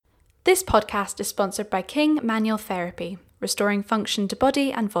This podcast is sponsored by King Manual Therapy, restoring function to body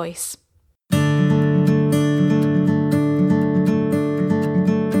and voice.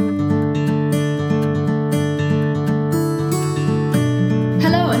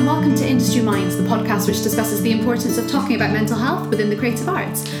 Hello and welcome to Industry Minds, the podcast which discusses the importance of talking about mental health within the creative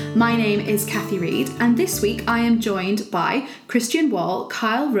arts. My name is Kathy Reid, and this week I am joined by Kristian,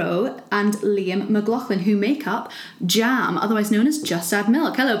 Kyle Rowe and Liam McLaughlin, who make up Jam, otherwise known as Just Add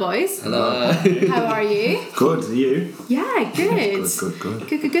Milk. Hello, boys. Hello. How are you? Good, are you? Yeah, good.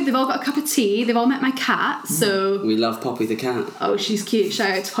 Good. They've all got a cup of tea. They've all met my cat, so... We love Poppy the cat. Oh, she's cute.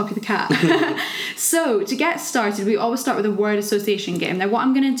 Shout out to Poppy the cat. So, to get started, we always start with a word association game. Now, what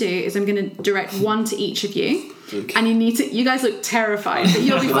I'm going to do is I'm going to direct one to each of you. Okay. And you guys look terrified, but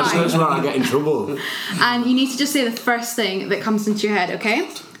you'll be fine. That's where I get in trouble. And you need to just say the first thing that comes into your head, okay?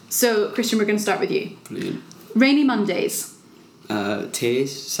 So, Kristian, we're going to start with you. Brilliant. Rainy Mondays.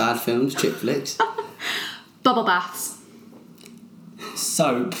 Tears, sad films, chick flicks. Bubble baths.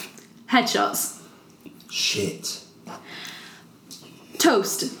 Soap. Headshots. Shit.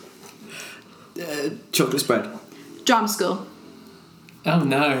 Toast. Chocolate spread. Drama school. Oh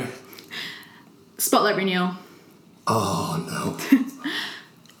no. Spotlight renewal. Oh no.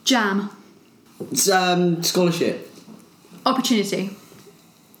 Jam. Scholarship. Opportunity.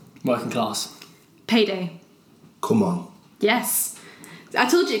 Working class. Payday. Come on. Yes. I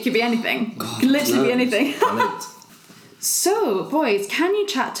told you it could be anything. It could literally be anything. So, boys, can you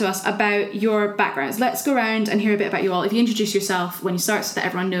chat to us about your backgrounds? Let's go around and hear a bit about you all. If you introduce yourself when you start so that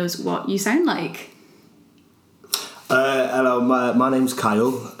everyone knows what you sound like. Hello, my name's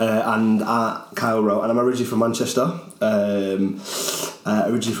Kyle, and Kyle Rowe, and I'm originally from Manchester.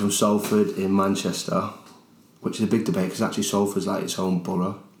 Originally from Salford in Manchester, which is a big debate because actually Salford's like its own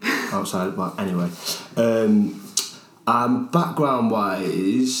borough outside. But anyway,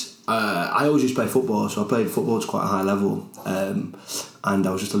 background-wise, I always used to play football, so I played football to quite a high level, and I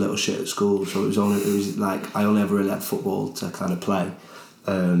was just a little shit at school, so it was like I only ever really had football to kind of play,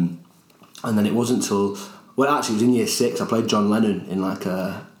 and then it wasn't till. Well, actually, it was in year 6. I played John Lennon in like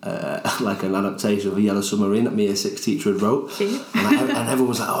an adaptation of A Yellow Submarine that my year 6 teacher had wrote. And everyone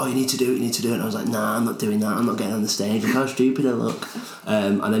was like, "Oh, you need to do it." And I was like, "Nah, I'm not doing that. I'm not getting on the stage. Look how stupid I look."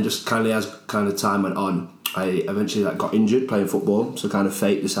 And then just as time went on, I eventually got injured playing football. So kind of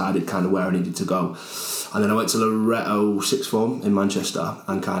fate decided kind of where I needed to go. And then I went to Loretto sixth form in Manchester,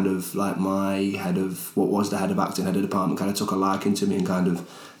 and kind of like my head of acting, head of department, kind of took a liking to me and kind of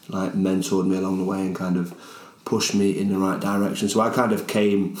like mentored me along the way and kind of pushed me in the right direction. So I kind of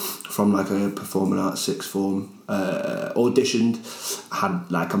came from like a performing arts sixth form, auditioned,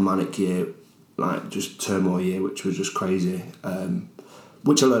 had like a manic year, like just turmoil year, which was just crazy,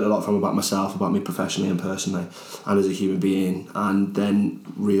 which I learned a lot from about myself, about me professionally and personally and as a human being, and then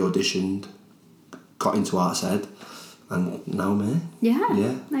re-auditioned, got into arts ed, and now I'm here.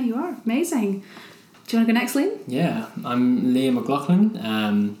 Yeah, there you are. Amazing. Do you want to go next, Liam? Yeah, I'm Liam McLaughlin.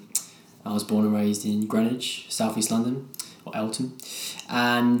 I was born and raised in Greenwich, South East London, or Elton.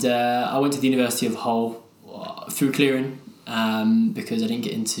 And I went to the University of Hull through clearing because I didn't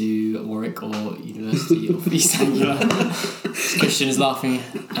get into Warwick or University of East Anglia. Kristian is laughing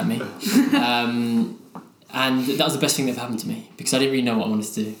at me. And that was the best thing that ever happened to me because I didn't really know what I wanted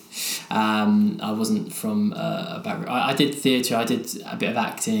to do. I wasn't from a background. I did theatre, I did a bit of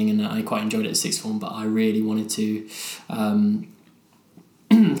acting, and I quite enjoyed it at sixth form, but I really wanted to kind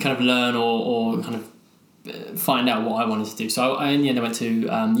of learn or kind of find out what I wanted to do. So in the end I went to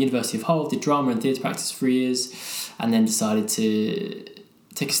the University of Hull, did drama and theatre practice for 3 years, and then decided to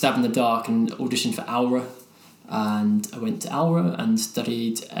take a stab in the dark and auditioned for Aura. And I went to Aura and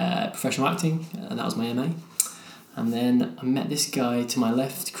studied professional acting, and that was my MA. And then I met this guy to my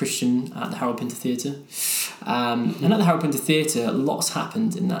left, Kristian, at the Harold Pinter Theatre. And at the Harold Pinter Theatre, lots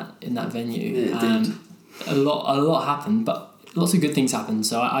happened in that venue. Yeah, it did. A lot happened, but lots of good things happened.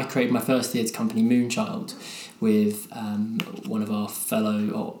 So I created my first theatre company, Moonchild, with one of our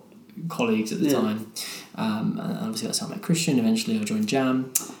fellow colleagues at the time. And obviously that's how I met Kristian. Eventually I joined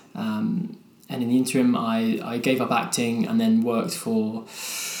Jam. And in the interim, I gave up acting and then worked for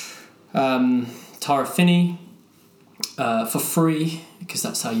Tara Finney for free, because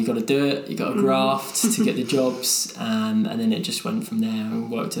that's how you got to do it. You got to graft to get the jobs, and then it just went from there. I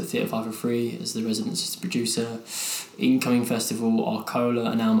worked at Theatre 5 for free as the resident assistant producer, Incoming Festival,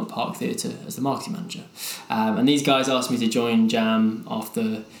 Arcola, and now I'm at Park Theatre as the marketing manager. And these guys asked me to join Jam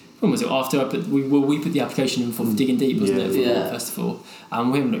after... When was it? After we put the application in for Digging Deep, wasn't it, for the festival?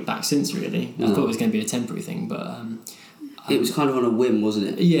 And we haven't looked back since, really. I thought it was going to be a temporary thing, but... it was kind of on a whim, wasn't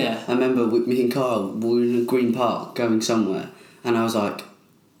it? Yeah. I remember me and Carl, we were in a Green Park going somewhere, and I was like,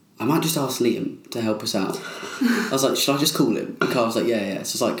 I might just ask Liam to help us out. I was like, should I just call him? And Carl was like, yeah.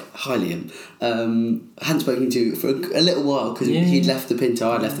 So I was like, hi Liam. I hadn't spoken to you for a little while because he'd left the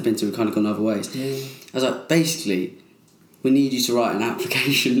Pinto, I'd left the Pinto, we'd kind of gone other ways. Yeah. I was like, basically, we need you to write an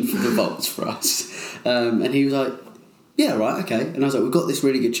application for the vaults for us. And he was like, yeah, right, okay. And I was like, we've got this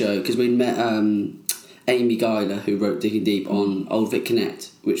really good show because we'd met Amy Guyler, who wrote Digging Deep, on Old Vic Connect,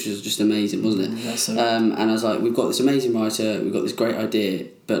 which was just amazing, wasn't it? That's so And I was like, we've got this amazing writer, we've got this great idea,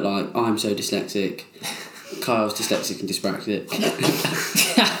 but like, I'm so dyslexic. Kyle's dyslexic and dyspraxic.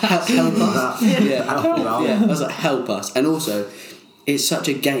 Help us. Yeah. I was like, help us. And also, it's such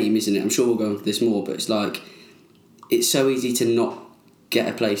a game, isn't it? I'm sure we'll go into this more, but it's like, it's so easy to not get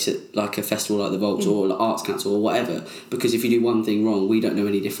a place at like a festival like the Vaults or like Arts Council or whatever, because if you do one thing wrong, we don't know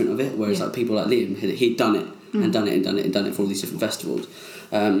any different of it, whereas like people like Liam, he'd done it and done it and done it and done it for all these different festivals,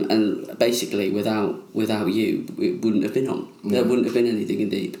 and basically without you it wouldn't have been on. There wouldn't have been anything in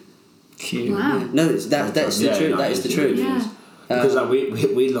Deep. cute. Wow. No, that's the truth. That is the truth. Yeah. Because like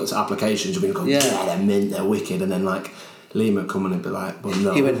we looked at applications and we'd go, yeah, they're mint, they're wicked, and then like Liam would come in and be like, well,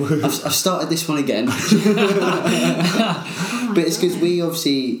 no. He went, I've started this one again. But it's because we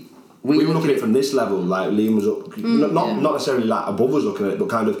obviously... We were looking at it from this level, like Liam was up, not necessarily like above us looking at it, but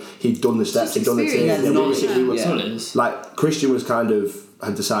kind of he'd done the steps, he'd done the things. That's what it is. Like Kristian was kind of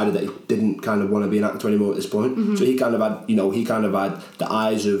had decided that he didn't kind of want to be an actor anymore at this point, so he kind of had the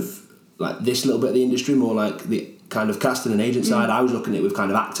eyes of like this little bit of the industry, more like the kind of casting and agent side. I was looking at it with kind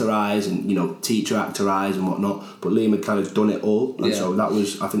of actor eyes and teacher actor eyes and whatnot, but Liam had kind of done it all, and so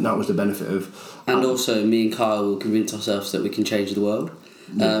I think that was the benefit of. And also, me and Kyle will convince ourselves that we can change the world.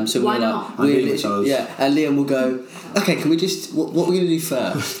 So Why we're not? like, and Liam will go, okay, can we just, what we're going to do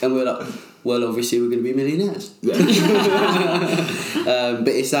first? And we're like, well, obviously we're going to be millionaires. Yeah. But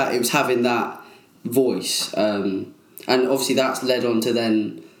it was having that voice, and obviously that's led on to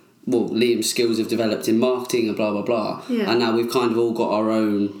then, well, Liam's skills have developed in marketing and blah blah blah, and now we've kind of all got our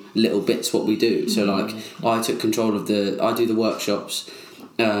own little bits what we do. So like, I took control of I do the workshops,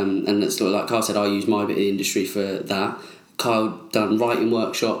 and it's like Carl said, I use my bit of the industry for that. Kyle done writing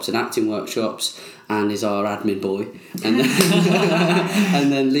workshops and acting workshops and is our admin boy, and then,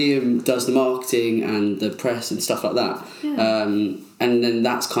 and then Liam does the marketing and the press and stuff like that, and then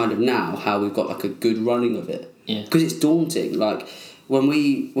that's kind of now how we've got like a good running of it, because it's daunting. Like when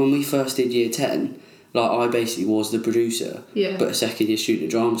we first did year 10, like I basically was the producer, but a second year student at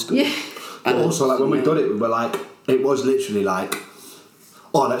drama school, and also like when we done it, we were like, it was literally like,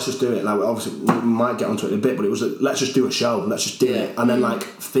 oh, let's just do it. Like, obviously, we might get onto it in a bit, but it was like, let's just do a show, let's just do it. And then, like,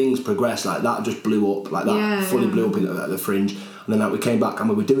 things progressed, like, that just blew up, like, that fully blew up at the Fringe. And then, like, we came back and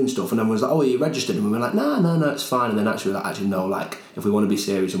we were doing stuff, and then we was like, oh, are you registered? And we were like, no, it's fine. And then actually, we were like, actually, no, like, if we want to be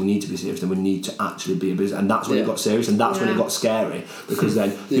serious and we need to be serious, then we need to actually be a business. And that's when it got serious, and that's when it got scary, because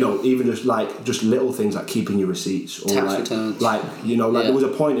then, even just little things like keeping your receipts, or tax returns. There was a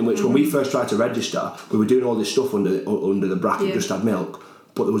point in which when we first tried to register, we were doing all this stuff under the bracket, Just Had Milk.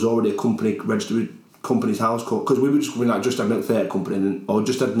 But there was already a company registered with Company's House called, because we were just like Just Had Milk Theatre Company, or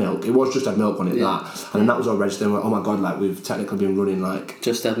Just Had Milk. It was Just Had Milk on it, and then that was all registered. And we're like, oh my god, like we've technically been running like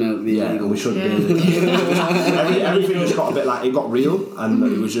Just Had Milk. And we shouldn't be. Everything just got a bit like, it got real, and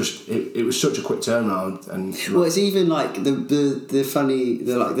it was just it was such a quick turnaround. And well, it's even like the funny,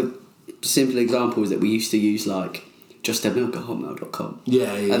 the simple examples that we used to use, like justhadmilk@hotmail.com.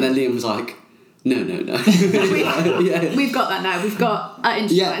 And then Liam was like, no. We've got that now. We've got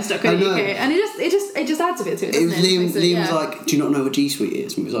 @instruminds.co.uk, and it just adds a bit to it. Liam was like, do you not know what G Suite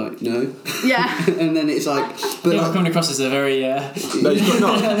is? And we was like, no. Yeah. And then it's like, but like, coming across as a very No,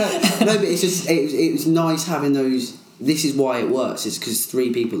 but it's just it was nice having those. This is why it works. It's because 3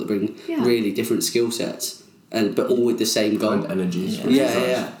 people that bring really different skill sets, but all with the same goal and energies.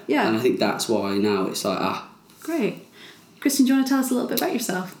 Yeah. And I think that's why now it's like Great. Kristian, do you want to tell us a little bit about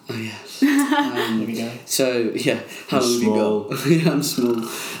yourself? Oh yes. There we go. So how long have you got? Yeah, I'm small.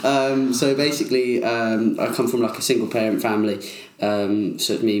 So basically, I come from like a single parent family.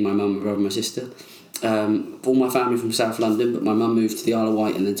 So it's me, my mum, my brother, my sister. All my family from South London, but my mum moved to the Isle of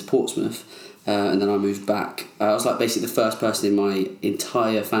Wight and then to Portsmouth, and then I moved back. I was like basically the first person in my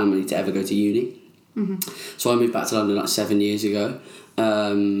entire family to ever go to uni. So I moved back to London like 7 years ago.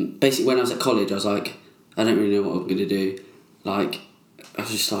 Basically, when I was at college, I was like, I don't really know what I'm going to do. Like, I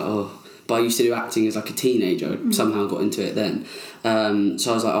was just like, but I used to do acting as like a teenager. I somehow got into it then. So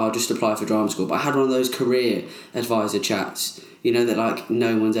I was like, I'll just apply for drama school. But I had one of those career advisor chats, that like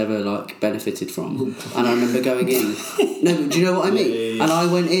no one's ever like benefited from. And I remember going in. No, but do you know what I mean? Yeah. And I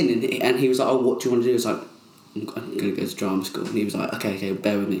went in and he was like, oh, what do you want to do? I was like, I'm going to go to drama school. And he was like, okay,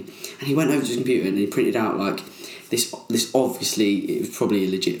 bear with me. And he went over to his computer and he printed out like this obviously, it was probably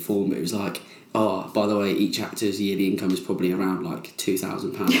a legit form, but it was like, oh, by the way, each actor's yearly income is probably around like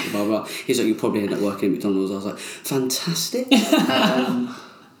 £2,000, blah, blah. He's like, you'll probably end up working at McDonald's. I was like, fantastic.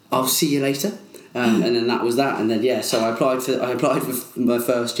 I'll see you later. And then that was that. And then, yeah, so I applied for my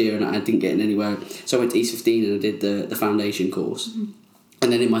first year and I didn't get in anywhere. So I went to East 15 and I did the foundation course. Mm-hmm.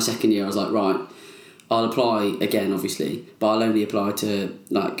 And then in my second year, I was like, right, I'll apply again, obviously, but I'll only apply to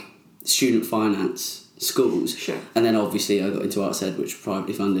like student finance schools. Sure. And then obviously I got into Arts Ed, which was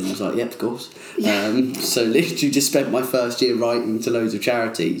privately funded. I was like, yep, of course. Yeah. So literally just spent my first year writing to loads of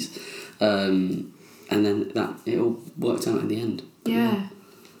charities, and then it all worked out in the end. Yeah.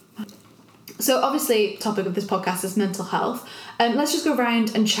 So obviously, topic of this podcast is mental health. Let's just go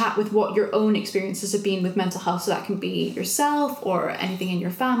around and chat with what your own experiences have been with mental health. So that can be yourself or anything in your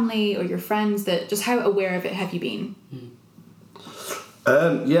family or your friends. That just how aware of it have you been?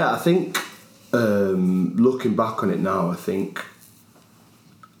 I think. Looking back on it now, I think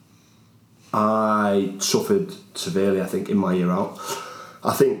I suffered severely, I think, in my year out.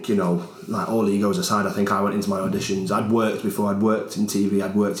 I think, like all egos aside, I think I went into my auditions. I'd worked before, I'd worked in TV,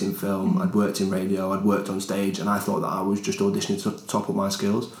 I'd worked in film, I'd worked in radio, I'd worked on stage, and I thought that I was just auditioning to top up my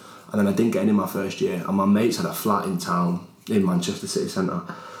skills. And then I didn't get in my first year, and my mates had a flat in town in Manchester city centre.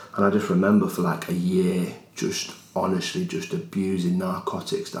 And I just remember for like a year just abusing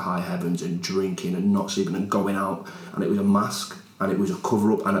narcotics to high heavens and drinking and not sleeping and going out, and it was a mask and it was a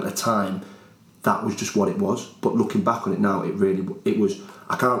cover up, and at the time that was just what it was. But looking back on it now, it was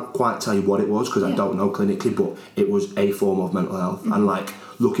I can't quite tell you what it was because I don't know clinically, but it was a form of mental health. And like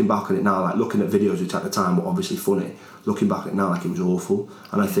looking back on it now, like looking at videos which at the time were obviously funny, looking back at it now, like it was awful.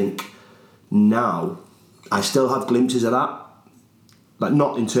 And I think now I still have glimpses of that, like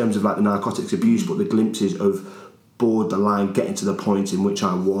not in terms of like the narcotics abuse, but the glimpses of borderline getting to the point in which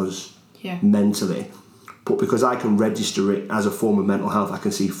I was mentally. But because I can register it as a form of mental health, I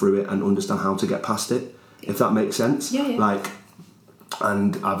can see through it and understand how to get past it, if that makes sense. Like,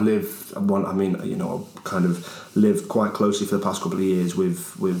 and I've lived, I've kind of lived quite closely for the past couple of years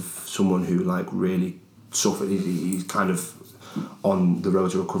with someone who like really suffered. He's kind of on the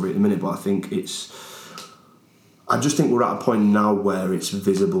road to recovery at the minute, but I just think we're at a point now where it's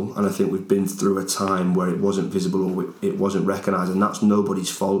visible, and I think we've been through a time where it wasn't visible or it wasn't recognised, and that's nobody's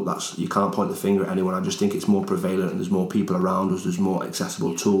fault. You can't point the finger at anyone. I just think it's more prevalent and there's more people around us, there's more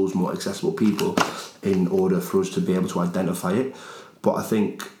accessible tools, more accessible people in order for us to be able to identify it. But I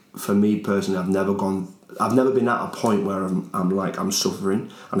think for me personally, I've never been at a point where I'm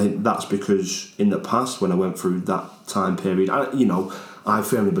suffering, and I think that's because in the past when I went through that time period, I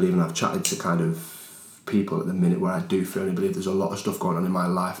firmly believe, and I've chatted to kind of people at the minute where I do firmly believe there's a lot of stuff going on in my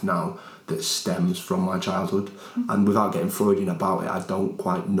life now that stems from my childhood, and without getting Freudian about it, I don't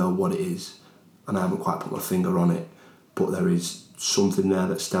quite know what it is and I haven't quite put my finger on it, but there is something there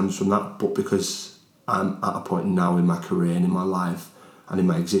that stems from that. But because I'm at a point now in my career and in my life and in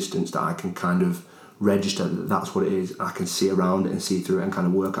my existence that I can kind of register that that's what it is, I can see around it and see through it and kind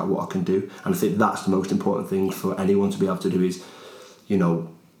of work out what I can do. And I think that's the most important thing for anyone to be able to do is,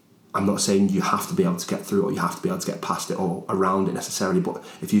 I'm not saying you have to be able to get through it or you have to be able to get past it or around it necessarily, but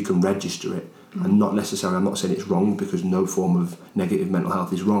if you can register it, and not necessarily, I'm not saying it's wrong because no form of negative mental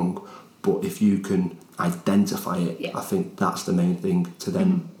health is wrong, but if you can identify it, I think that's the main thing to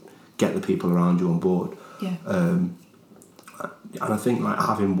then get the people around you on board. And I think like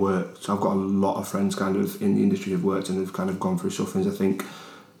having worked, so I've got a lot of friends kind of in the industry who've worked and have kind of gone through sufferings. I think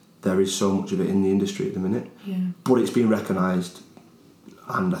there is so much of it in the industry at the minute, but it's been recognised.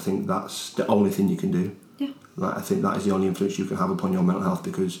 And I think that's the only thing you can do. Like, I think that is the only influence you can have upon your mental health,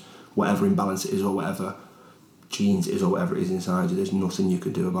 because whatever imbalance it is or whatever genes it is or whatever it is inside you, there's nothing you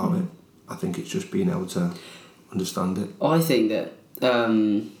can do about it. I think it's just being able to understand it. I think that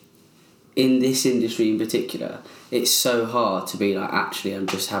in this industry in particular, it's so hard to be like, actually, I'm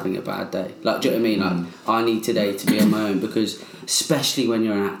just having a bad day. Like, do you know what I mean? Like, I need today to be on my own, because especially when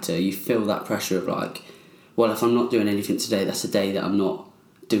you're an actor, you feel that pressure of like, well, if I'm not doing anything today, that's a day that I'm not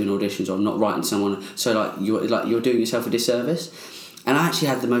doing auditions or I'm not writing to someone. So you're doing yourself a disservice. And I actually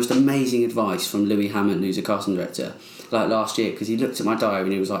had the most amazing advice from Louis Hammond, who's a casting director, like last year, because he looked at my diary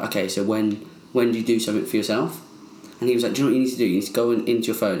and he was like, okay, so when do you do something for yourself? And he was like, do you know what you need to do? You need to go into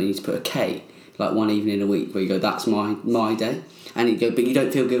your phone and you need to put a K, like one evening a week, where you go, that's my day. And you go, but you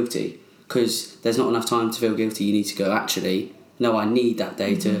don't feel guilty, because there's not enough time to feel guilty. You need to go, actually, no, I need that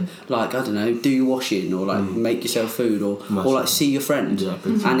day to, like, I don't know, do your washing or like make yourself food or like see your friend.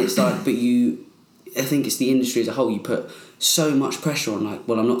 And it's like, I think it's the industry as a whole, you put so much pressure on, like,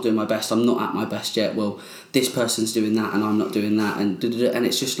 well, I'm not doing my best, I'm not at my best yet, well, this person's doing that and I'm not doing that, and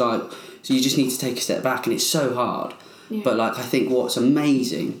it's just like, So you just need to take a step back, and it's so hard. Yeah. But like, I think what's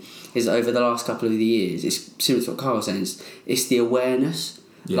amazing is that over the last couple of years, it's similar to what Carl was saying, it's the awareness.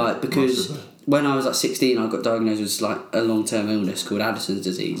 Yeah, like, because when I was like 16, I got diagnosed with like a long-term illness called Addison's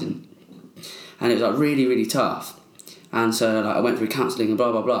disease, and it was like really, really tough. And so like I went through counselling and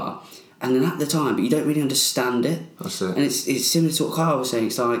blah blah blah. And then at the time, but you don't really understand it. That's it. And it's similar to what Carl was saying.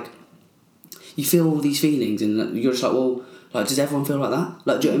 It's like you feel all these feelings, and you're just like, well, like, does everyone feel like that?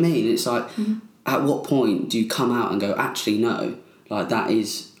 Like, do you know what I mean? And it's like, at what point do you come out and go, actually, no, like, that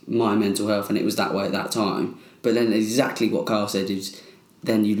is my mental health, and it was that way at that time. But then exactly what Carl said is,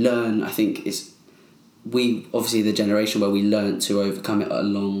 then you learn. I think we obviously the generation where we learn to overcome it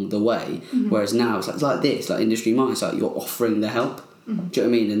along the way. Whereas now it's like this, like Industry Minds, like you're offering the help. Do you know what I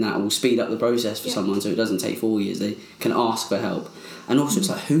mean? And that will speed up the process for someone, so it doesn't take 4 years. They can ask for help, and also it's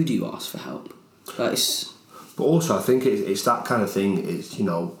like, who do you ask for help? Like, but also I think it's that kind of thing. It's, you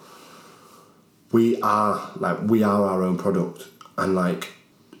know, we are our own product, and like,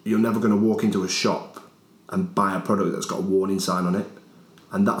 you're never going to walk into a shop and buy a product that's got a warning sign on it,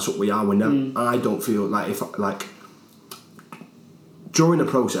 and that's what we are. We're never. I don't feel like during a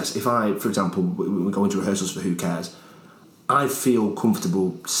process, if I, for example, we go into rehearsals for Who Cares, I feel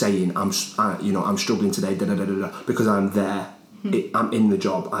comfortable saying I'm struggling today, because I'm there. I'm in the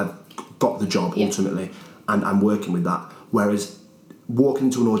job. I've got the job ultimately, and I'm working with that. Whereas walking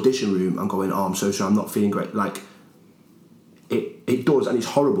into an audition room and going, oh, I'm so sorry, I'm not feeling great. Like, it does, and it's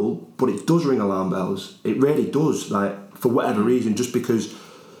horrible, but it does ring alarm bells. It really does. Like, for whatever reason, just because.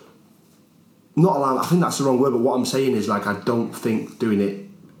 Not alarm. I think that's the wrong word. But what I'm saying is, like, I don't think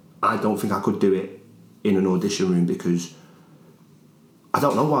I could do it in an audition room, because I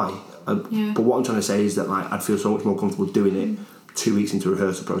don't know why. But what I'm trying to say is that, like, I'd feel so much more comfortable doing it 2 weeks into a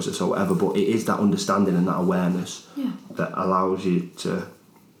rehearsal process or whatever. But it is that understanding and that awareness that allows you to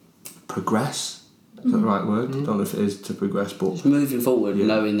progress. Is that the right word? I don't know if it is to progress, but just moving forward,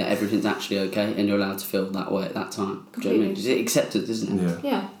 knowing that everything's actually okay and you're allowed to feel that way at that time. Do you know what I mean? It's accepted, isn't it?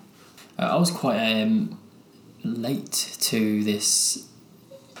 Yeah. I was quite late to this.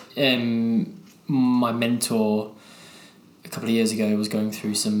 My mentor a couple of years ago was going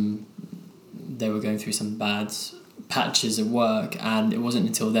through some bad patches at work, and it wasn't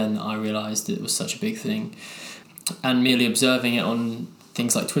until then that I realised that it was such a big thing. And merely observing it on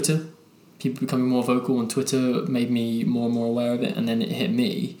things like Twitter, people becoming more vocal on Twitter made me more and more aware of it, and then it hit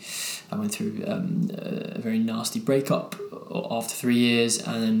me. I went through a very nasty breakup after 3 years,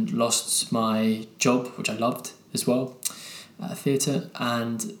 and then lost my job, which I loved as well, theatre,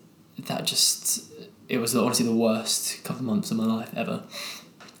 and that just, it was honestly the worst couple of months of my life ever.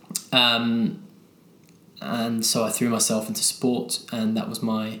 And so I threw myself into sport, and that was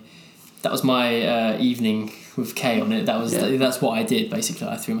my evening with Kay on it. That's what I did basically.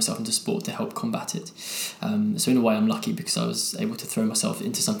 I threw myself into sport to help combat it. So in a way, I'm lucky because I was able to throw myself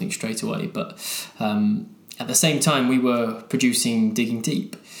into something straight away. But at the same time, we were producing Digging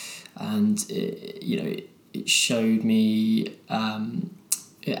Deep, and it showed me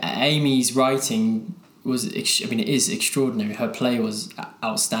Amy's writing it is extraordinary. Her play was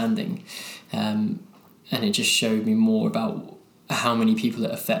outstanding, and it just showed me more about how many people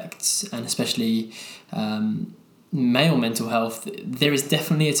it affects, and especially male mental health. There is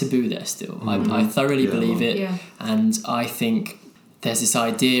definitely a taboo there still. I thoroughly believe it, and I think there's this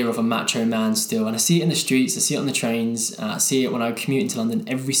idea of a macho man still, and I see it in the streets, I see it on the trains, I see it when I commute into London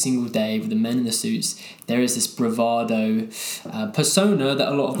every single day with the men in the suits. There is this bravado persona that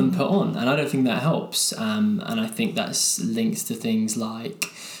a lot of them put on, and I don't think that helps, and I think that's linked to things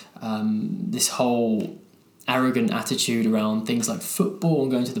like this whole arrogant attitude around things like football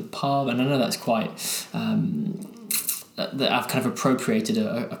and going to the pub, and I know that's quite that I've kind of appropriated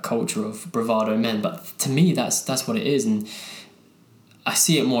a culture of bravado men, but to me that's what it is, and I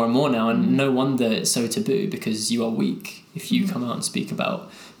see it more and more now, and no wonder it's so taboo, because you are weak if you come out and speak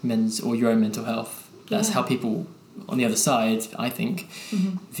about men's or your own mental health. That's how people on the other side, I think,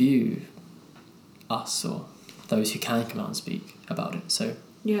 view us, or those who can come out and speak about it. So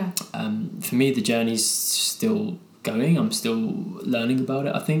for me, the journey's still going. I'm still learning about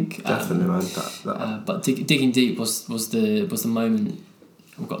it, I think. Definitely, man. But Digging Deep was the moment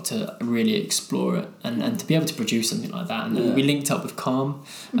we got to really explore it, and to be able to produce something like that. And we linked up with Calm,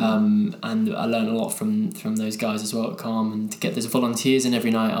 and I learned a lot from those guys as well at Calm, and to get those volunteers in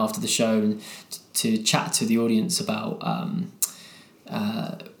every night after the show and to chat to the audience about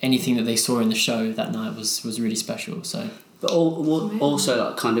anything that they saw in the show that night was really special. So. But also,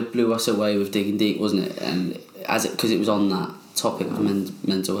 like, kind of blew us away with Digging Deep, wasn't it? And because it was on that topic of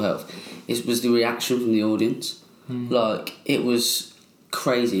mental health, it was the reaction from the audience. Like, it was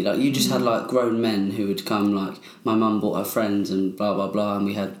crazy. Like, you just had like grown men who would come, like my mum brought her friends and blah blah blah, and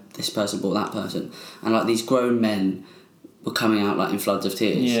we had this person brought that person, and like these grown men were coming out like in floods of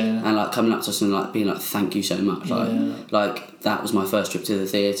tears, and like coming up to us and like being like, thank you so much, like that was my first trip to the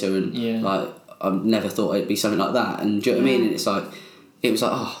theatre, and like I never thought it'd be something like that, and do you know what I mean? And it's like, it was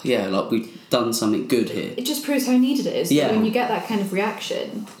like, oh yeah, like we've done something good here. It just proves how needed it is. That when you get that kind of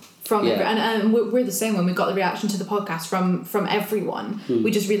reaction from and we're the same when we got the reaction to the podcast from everyone,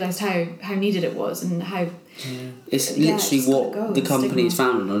 we just realised how needed it was, and how it's literally what the company is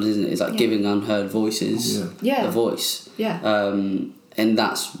founded on, isn't it? It's like giving unheard voices a voice, and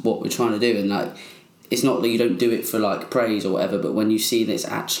that's what we're trying to do. And like, it's not that you don't do it for like praise or whatever, but when you see that it's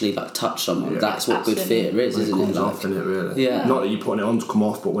actually like touched someone, that's what good theatre is, isn't it? It comes off, isn't it, really? Not that you're putting it on to come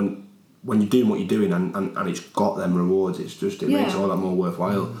off, but when you're doing what you're doing and it's got them rewards, it's just, it makes all that more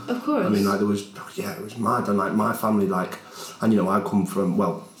worthwhile. Of course. I mean, like, it was mad. And like my family, like, and you know, I come from,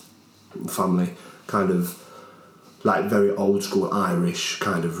 family kind of like very old school Irish,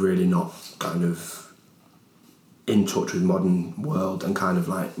 kind of really not kind of in touch with modern world, and kind of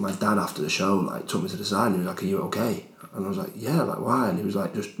like my dad after the show like took me to the side and he was like, are you okay? And I was like, yeah, like why? And he was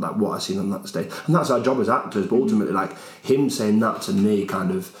like, just like what I seen on that stage. And that's our job as actors, but ultimately like him saying that to me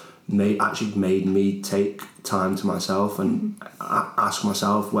kind of made me take time to myself and ask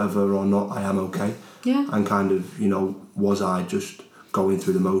myself whether or not I am okay. And kind of, you know, was I just going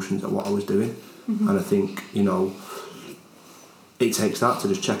through the motions of what I was doing? And I think, you know, it takes that to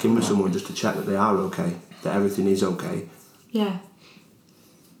just check in with someone, just to check that they are okay, that everything is okay.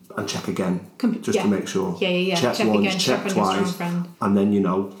 And check again, just to make sure. Check once, again, check twice, and then, you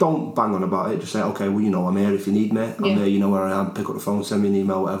know, don't bang on about it. Just say, okay, well, you know, I'm here if you need me. I'm here, you know where I am. Pick up the phone, send me an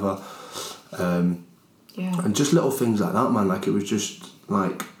email, whatever. And just little things like that, man. Like, it was just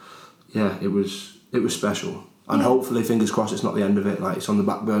like, it was special. And hopefully, fingers crossed, it's not the end of it. Like, it's on the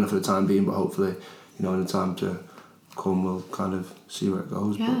back burner for the time being, but hopefully, you know, in the time to come, we'll kind of see where it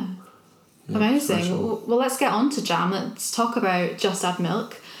goes. But, amazing. Well, let's get on to Jam. Let's talk about Just Add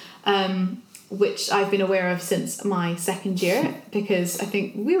Milk. Which I've been aware of since my second year, because I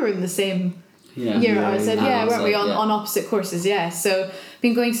think we were in the same year. I said, weren't we on opposite courses? So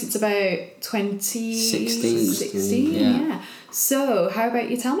been going since about 2016. So how about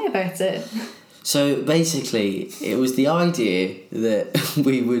you tell me about it? So basically, it was the idea that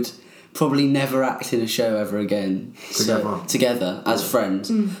we would probably never act in a show ever again together as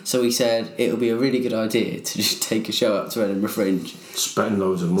friends. So we said it would be a really good idea to just take a show up to Edinburgh Fringe, spend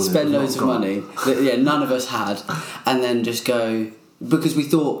loads of money that none of us had, and then just go, because we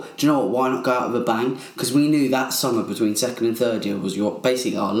thought, do you know what, why not go out with a bang? Because we knew that summer between second and third year was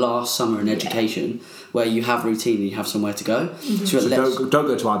basically our last summer in education, where you have routine and you have somewhere to go. So don't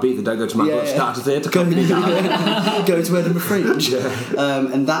go to Ibiza, don't go to my start to theatre company. Go to Edinburgh Fringe.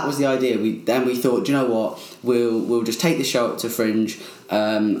 And that was the idea. We thought, do you know what, we'll just take the show up to Fringe,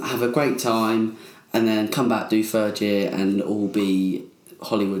 have a great time, and then come back, do third year, and all be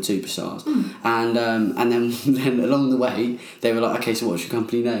Hollywood superstars. And then along the way they were like, okay, so what's your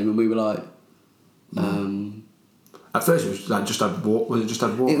company name? And we were like, at first it was like Just Add Water. Was it Just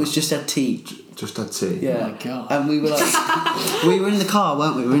Add Water? It was Just Add Tea. Just Add Tea. Yeah. Oh my God. And we were like, we were in the car,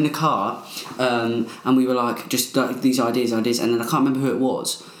 weren't we? We were in the car, and we were like, just like these ideas, and then I can't remember who it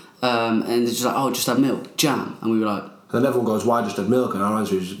was, and they're just like, oh, just add milk, jam, and we were like. And then everyone goes, why just add milk? And our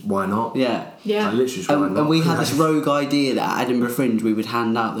answer is, why not? Yeah. Like, literally just why not? And we had this rogue idea that at Edinburgh Fringe we would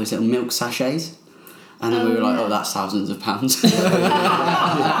hand out those little milk sachets. And then we were like, oh, that's thousands of pounds. Literally.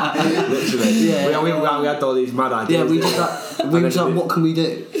 We had all these mad ideas. Yeah, we did that. We were like, what can we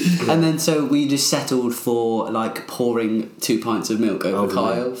do? And then so we just settled for like pouring 2 pints of milk over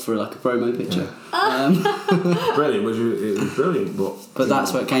Kyle for like a promo picture. Brilliant. It was brilliant. But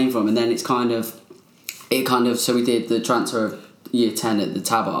that's where it came from. And then it kind of, so we did the transfer of year 10 at the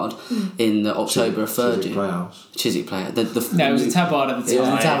Tabard in the October of third year. Chiswick Playhouse. No, it was the Tabard at the time. It was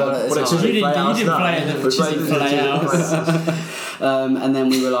the Tabard at the time. You didn't play at the Chiswick Playhouse. And then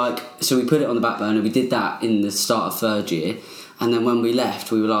we were like, so we put it on the back burner. We did that in the start of third year, and then when we left,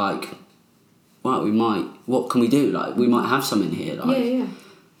 we were like, well, what can we do? Like, we might have something here. Like,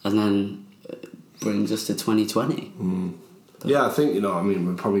 and then it brings us to 2020. Yeah, I think, you know, I mean,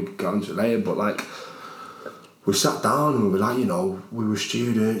 we'll probably get into it later, but like, we sat down and we were like, you know, we were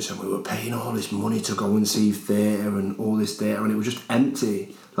students and we were paying all this money to go and see theatre and all this theatre, and it was just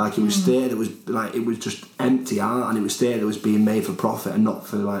empty. Like, it was theatre that was like, it was just empty art, and it was theatre that was being made for profit and not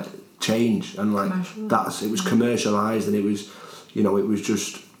for like change, and like it was commercialised, and it was, you know, it was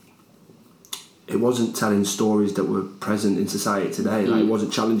just telling stories that were present in society today. Like, it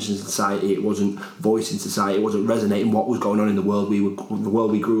wasn't challenging society, it wasn't voicing society, it wasn't resonating what was going on in the world the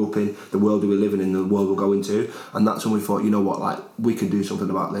world we grew up in, the world we were living in, the world we're going to. And that's when we thought, you know what, like, we can do something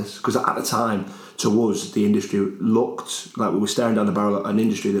about this. Because at the time, to us, the industry looked like we were staring down the barrel at an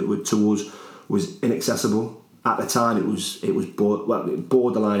industry that to us was inaccessible. At the time, it was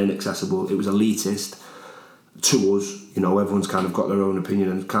borderline inaccessible. It was elitist. To us, you know, everyone's kind of got their own opinion,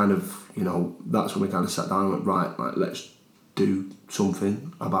 and kind of, you know, that's when we kind of sat down and went, right, like, let's do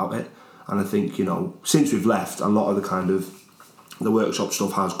something about it. And I think, you know, since we've left, a lot of the kind of the workshop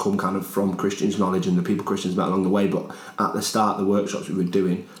stuff has come kind of from Kristian's knowledge and the people Kristian's met along the way. But at the start, the workshops we were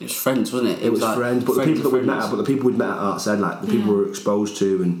doing, it was friends, wasn't it? It was like friends, but the people that we'd met at Art Said, like the people we were exposed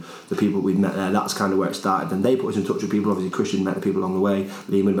to and the people we'd met there, that's kind of where it started. And they put us in touch with people. Obviously, Kristian met the people along the way,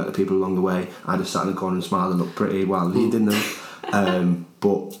 Liam met the people along the way. I just sat in the corner and smiled and looked pretty while leading them.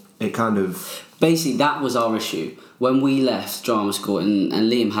 But it kind of... Basically, that was our issue. When we left drama school, and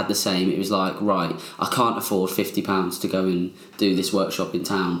Liam had the same, it was like, right, I can't afford £50 to go and do this workshop in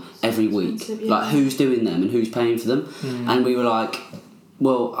town every week. Like, who's doing them and who's paying for them? And we were like,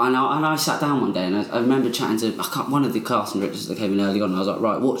 well, and I sat down one day and I remember chatting to one of the casting directors that came in early on, and I was like,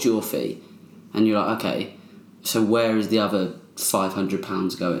 right, what's your fee? And you're like, okay, so where is the other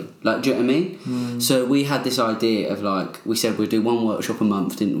 £500 going? Like, do you know what I mean? So we had this idea of, like, we said we'd do one workshop a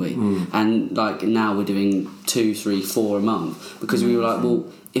month, didn't we? And like now we're doing 2, 3, 4 a month, because we were like,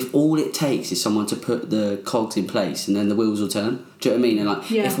 well, if all it takes is someone to put the cogs in place and then the wheels will turn, do you know what I mean? And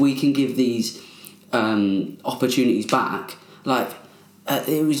like, if we can give these opportunities back, like,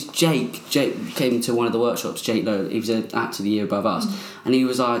 it was Jake came to one of the workshops, Jake Lowe, he was an actor the year above us, and he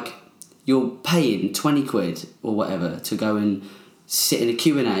was like, you're paying 20 quid or whatever to go and sit in a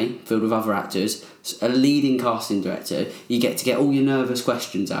Q&A filled with other actors, a leading casting director, you get to get all your nervous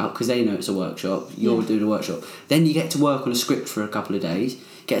questions out because they know it's a workshop, you're doing a workshop, then you get to work on a script for a couple of days,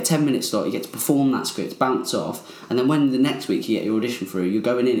 get a 10-minute slot, you get to perform that script, bounce off, and then when the next week you get your audition through, you're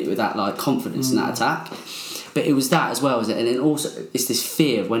going in it with that, like, confidence and that attack. But it was that as well, is it? And then also it's this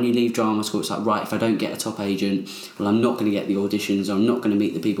fear of when you leave drama school, it's like, right, if I don't get a top agent, well, I'm not going to get the auditions, or I'm not going to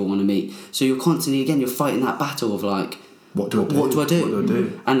meet the people I want to meet. So you're constantly, again, you're fighting that battle of, like, what do I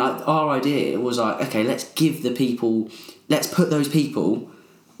do? And like, our idea was like, okay, let's put those people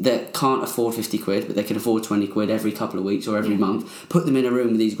that can't afford 50 quid, but they can afford 20 quid every couple of weeks or every month, put them in a room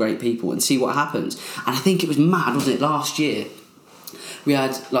with these great people and see what happens. And I think it was mad, wasn't it, last year? We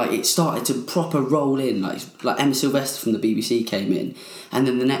had, like, it started to proper roll in, like Emma Sylvester from the BBC came in, and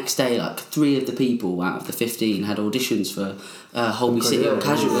then the next day, like, 3 of the people out of the 15 had auditions for Holby City or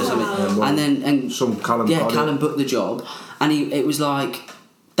Casual or something, and some Callum booked the job, and it was like,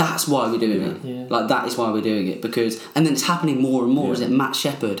 that's why we're doing it. Like, that is why we're doing it, because, and then it's happening more and more, isn't it? Matt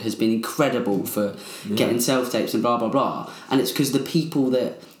Shepherd has been incredible for getting self-tapes and blah blah blah, and it's because the people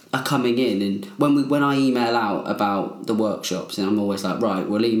that are coming in, and when I email out about the workshops, and I'm always like, right,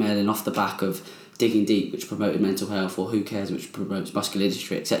 we'll email in off the back of Digging Deep, which promoted mental health, or Who Cares, which promotes muscular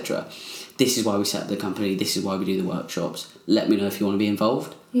dystrophy, etc. This is why we set up the company, this is why we do the workshops, let me know if you want to be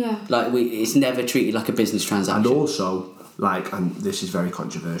involved. Like, it's never treated like a business transaction. And also, like, and this is very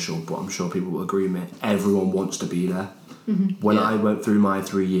controversial, but I'm sure people will agree with me, everyone wants to be there. When I went through my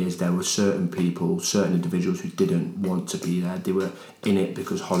 3 years, there were certain people, certain individuals who didn't want to be there. They were in it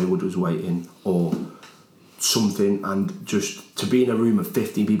because Hollywood was waiting or something, and just to be in a room of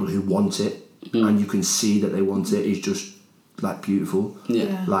 15 people who want it, and you can see that they want it, is just, like, beautiful.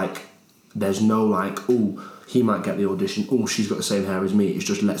 Like, there's no, like, oh, he might get the audition, oh, she's got the same hair as me. It's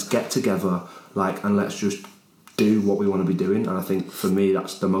just, let's get together, like, and let's just do what we want to be doing. And I think for me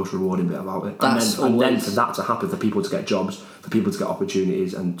that's the most rewarding bit about it. And then for that to happen, for people to get jobs, for people to get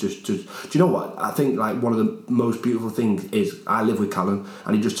opportunities, and just do you know what I think, like, one of the most beautiful things is I live with Callum,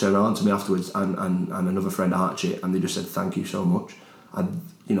 and he just turned around to me afterwards, and another friend Archie, and they just said thank you so much. And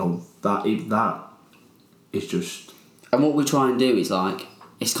you know, that is just, and what we try and do is, like,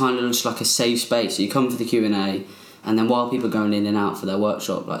 it's kind of just like a safe space. So you come for the Q&A, and then while people are going in and out for their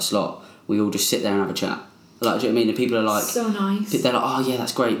workshop, like, slot, we all just sit there and have a chat. Like, do you know what I mean? And people are like, so nice. They're like, oh yeah,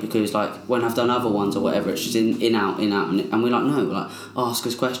 that's great, because, like, when I've done other ones or whatever, it's just in out, and we're like, no, like, ask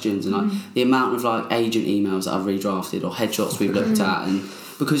us questions, and like the amount of, like, agent emails that I've redrafted or headshots we've looked at, and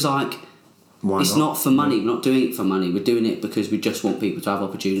because, like, it's not for money. We're not doing it for money. We're doing it because we just want people to have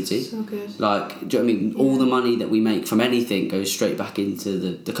opportunity. So good. Like, do you know what I mean? All the money that we make from anything goes straight back into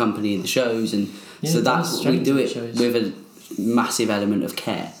the company and the shows, and so that's we do it with a massive element of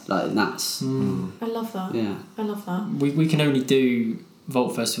care. Like, that's I love that. I love that. We can only do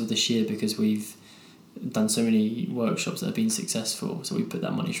Vault Festival this year because we've done so many workshops that have been successful, so we put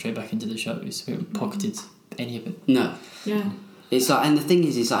that money straight back into the shows. We haven't pocketed any of it. No. Yeah. It's like, and the thing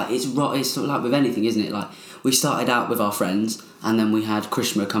is, it's sort of like with anything, isn't it? Like, we started out with our friends, and then we had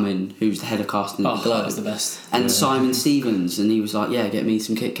Kristian come in, who's the head of casting at the Globe. That was the best. And Simon Stevens, and he was like, yeah, get me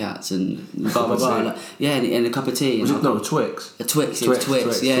some Kit Kats and blah blah blah. Like, yeah, and a cup of tea. Was it a Twix? A Twix. It was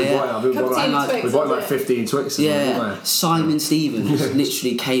Twix. Yeah. We bought like 15 Twixes. Yeah. Simon Stevens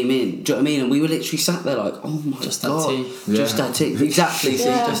literally came in. Do you know what I mean? And we were literally sat there like, oh my just god, just that tea. Exactly. See,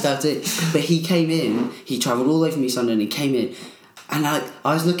 just that tea. But he came in. He travelled all the way from East London. And he came in. And I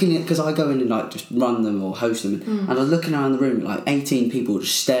was looking at, because I go in and like just run them or host them, and I was looking around the room at like 18 people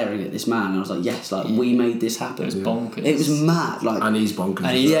just staring at this man, and I was like, yes, like we made this happen. It was bonkers. It was mad, like, and he's bonkers.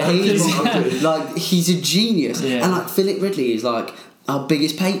 He's bonkers. Like, he's a genius. Yeah. And like Philip Ridley is like our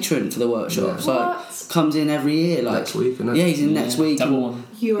biggest patron for the workshop. Yeah. So comes in every year. Like next week, isn't it? Yeah, he's in next week. Double one.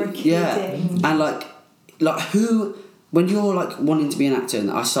 You are kidding. Yeah, and like who. When you're like wanting to be an actor,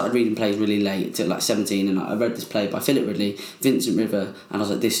 and I started reading plays really late, till like 17, and I read this play by Philip Ridley, Vincent River, and I was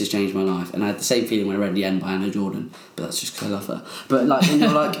like, this has changed my life. And I had the same feeling when I read The End by Anna Jordan, but that's just because I love her. But like, when you're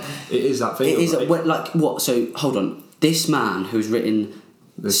like, it is that thing. It is like what? So hold on, this man who's written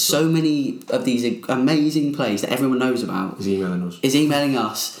so many of these amazing plays that everyone knows about is emailing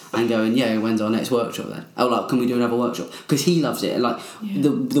us and going, yeah, when's our next workshop then? Oh, like, can we do another workshop? Because he loves it. And like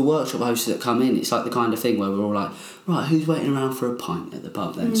the workshop hosts that come in, it's like the kind of thing where we're all like, right, who's waiting around for a pint at the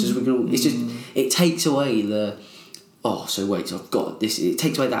pub then? So we can all, it's just, it takes away the, oh, so wait, so I've got this. It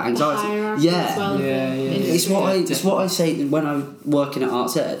takes away that anxiety. It's what I say when I'm working at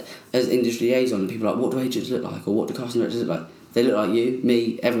Arts Ed as industry liaison, and people are like, what do agents look like, or what do casting directors look like? They look like you,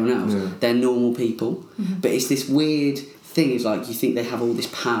 me, everyone else. Yeah. They're normal people. But it's this weird thing, is like you think they have all this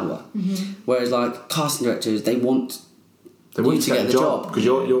power. Whereas like casting directors, they want you to get the job. Because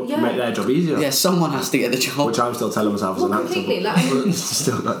you make their job easier. Yeah, someone has to get the job. Which I'm still telling myself as an actor. Completely. Like,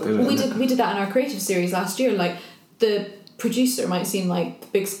 still not doing it. We did that in our creative series last year. Like, the producer might seem like the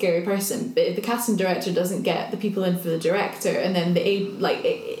big scary person, but if the casting director doesn't get the people in for the director, and then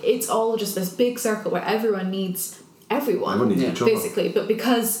it's all just this big circle where everyone needs everyone basically. But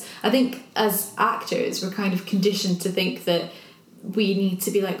because I think as actors we're kind of conditioned to think that we need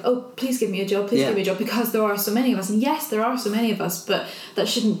to be like, oh, please give me a job, give me a job, because there are so many of us. And yes, there are so many of us, but that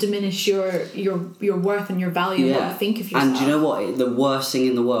shouldn't diminish your worth and your value and what you think of yourself. And do you know what? The worst thing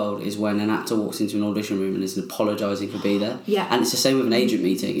in the world is when an actor walks into an audition room and is apologising for being there. Yeah. And it's the same with an agent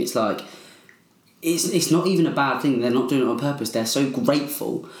meeting. It's like, it's not even a bad thing. They're not doing it on purpose. They're so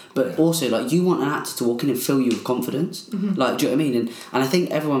grateful. But also, like, you want an actor to walk in and fill you with confidence. Like, do you know what I mean? And I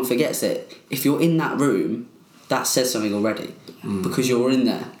think everyone forgets that if you're in that room, that says something already. Because you're in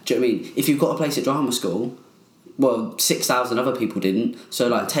there. Do you know what I mean? If you've got a place at drama school, well, 6,000 other people didn't. So,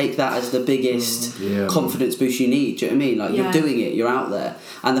 like, take that as the biggest confidence boost you need. Do you know what I mean? Like, you're doing it. You're out there.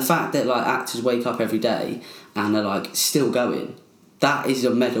 And the fact that, like, actors wake up every day and they're, like, still going, that is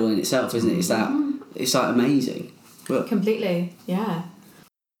a medal in itself, isn't it? It's like amazing. But completely, yeah.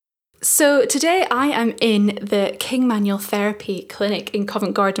 So today I am in the King Manual Therapy Clinic in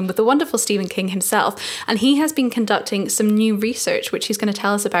Covent Garden with the wonderful Stephen King himself, and he has been conducting some new research which he's going to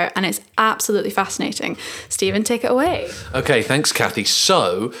tell us about, and it's absolutely fascinating. Stephen, take it away. Okay, thanks Kathy.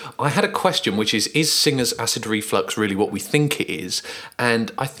 So I had a question, which is singer's acid reflux really what we think it is?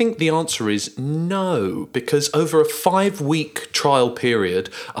 And I think the answer is no, because over a 5-week trial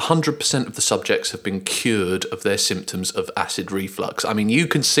period 100% of the subjects have been cured of their symptoms of acid reflux. I mean, you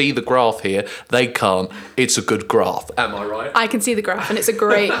can see the graph here, they can't. It's a good graph, am I right? I can see the graph and it's a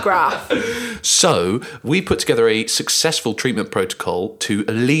great graph. So we put together a successful treatment protocol to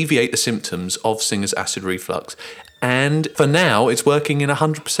alleviate the symptoms of singer's acid reflux, and for now it's working in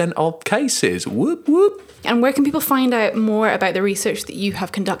 100% of cases. Whoop whoop. And where can people find out more about the research that you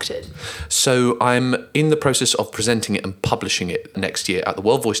have conducted? So I'm in the process of presenting it and publishing it next year at the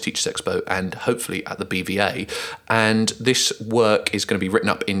World Voice Teachers Expo and hopefully at the BVA. And this work is going to be written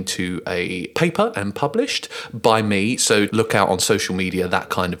up into a paper and published by me. So look out on social media, that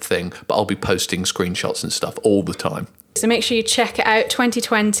kind of thing. But I'll be posting screenshots and stuff all the time. So make sure you check it out,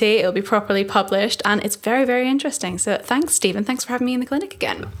 2020, it'll be properly published, and it's very, very interesting. So thanks, Stephen. Thanks for having me in the clinic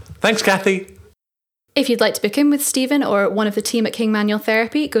again. Thanks, Kathy. If you'd like to book in with Stephen or one of the team at King Manual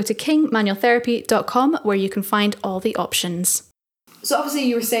Therapy, go to kingmanualtherapy.com where you can find all the options. So obviously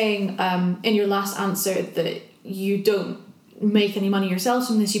you were saying in your last answer that you don't make any money yourselves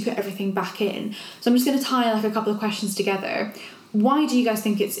from this, you put everything back in. So I'm just going to tie like a couple of questions together. Why do you guys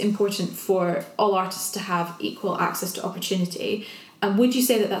think it's important for all artists to have equal access to opportunity? And would you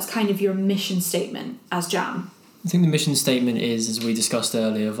say that that's kind of your mission statement as Jam? I think the mission statement is, as we discussed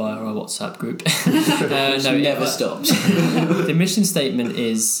earlier via our WhatsApp group, never stops. The mission statement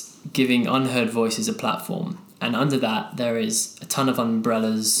is giving unheard voices a platform. And under that, there is a ton of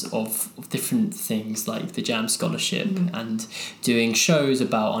umbrellas of different things like the Jam Scholarship and doing shows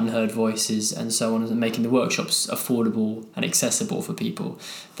about unheard voices and so on, and making the workshops affordable and accessible for people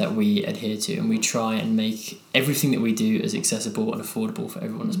that we adhere to. And we try and make everything that we do as accessible and affordable for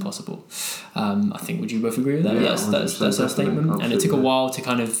everyone as possible. I think, would you both agree with that? Yeah, That's our statement. And it took a while to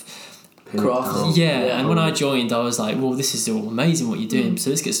kind of... Craft. Yeah, and when I joined, I was like, well, this is all amazing what you're doing, so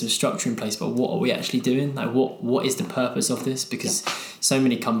let's get some structure in place, but what are we actually doing? Like, what is the purpose of this? Because so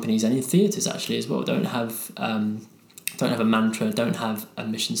many companies, and in theatres actually as well, don't have a mantra, don't have a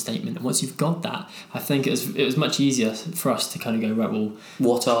mission statement. And once you've got that, I think it was much easier for us to kind of go, right, well,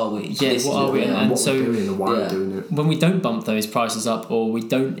 what are we? Yeah, what are we? And what so we're doing and why we're doing it. When we don't bump those prices up, or we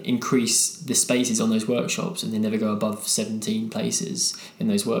don't increase the spaces on those workshops, and they never go above 17 places in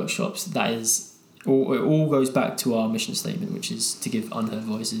those workshops, that is it all goes back to our mission statement, which is to give unheard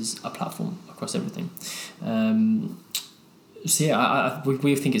voices a platform across everything. So yeah,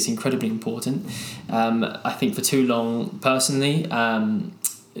 we think it's incredibly important. I think for too long, personally,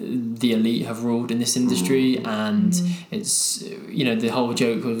 the elite have ruled in this industry, and it's, the whole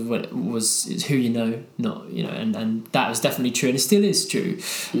joke was it's who you know, not, and that was definitely true, and it still is true.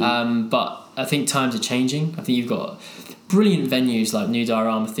 But I think times are changing. I think you've got brilliant venues like New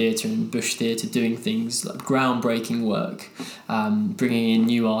Diorama Theatre and Bush Theatre doing things like groundbreaking work, bringing in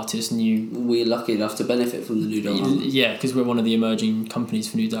new artists, We're lucky enough to benefit from the New Diorama. Yeah, because we're one of the emerging companies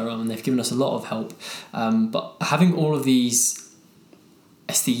for New Diorama, and they've given us a lot of help. But having all of these,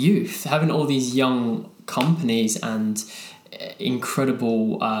 it's the youth, having all these young companies and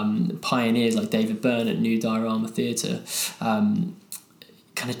incredible pioneers like David Byrne at New Diorama Theatre,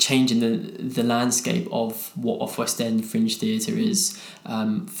 kind of changing the landscape of what Off West End fringe theatre is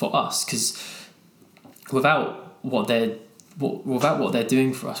for us, because without what they're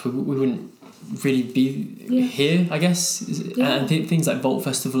doing for us, we wouldn't really be here, I guess. And things like Vault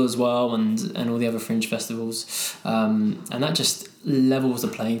Festival as well, and all the other fringe festivals, and that just levels the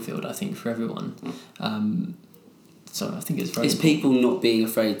playing field, I think, for everyone. So I think it's very important. People not being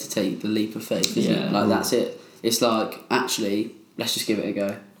afraid to take the leap of faith, isn't it? Like, that's it. It's like, actually, let's just give it a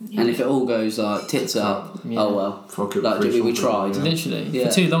go. And if it all goes like tits up, oh well. Fuck it, like, we tried. Literally. For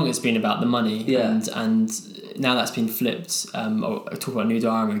too long it's been about the money, and now that's been flipped. I'll talk about New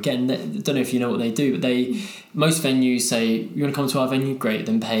Diorama again. I don't know if you know what they do, but most venues say, you want to come to our venue? Great,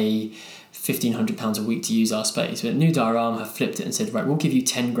 then pay £1,500 a week to use our space. But New Diorama have flipped it and said, right, we'll give you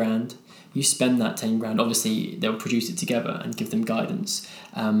 10 grand. You spend that 10 grand, obviously they'll produce it together and give them guidance,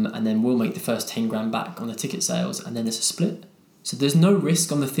 and then we'll make the first 10 grand back on the ticket sales, and then it's a split. So there's no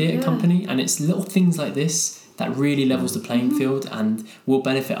risk on the theatre company, and it's little things like this that really levels the playing field and will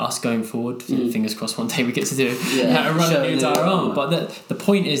benefit us going forward. Fingers crossed one day we get to do a run at New Diorama. But the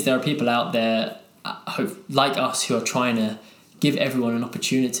point is, there are people out there like us who are trying to give everyone an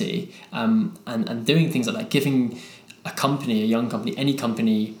opportunity, and doing things like that, giving a young company, any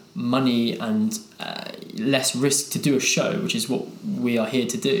company, money and less risk to do a show, which is what we are here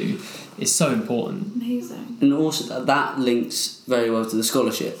to do, is so important. Amazing. And also that links very well to the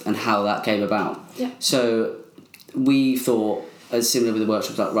scholarship and how that came about. Yeah. So we thought, as similar with the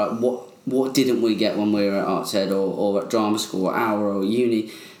workshops, like, right, what didn't we get when we were at Arts Ed or at drama school or Hour or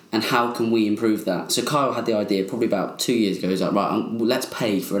uni, and how can we improve that? So Kyle had the idea probably about 2 years ago. He's like, right, let's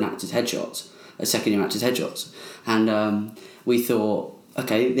pay for an actor's headshots, a second year actor's headshots. And we thought,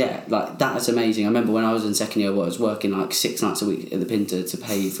 okay, yeah, like, that's amazing. I remember when I was in second year, I was working like 6 nights a week at the Pinter to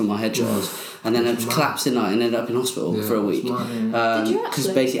pay for my headshots, and then I collapsed in night and ended up in hospital for a week. Because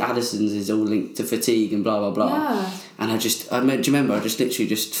basically Addison's is all linked to fatigue and blah blah blah. Yeah. And do you remember? I just literally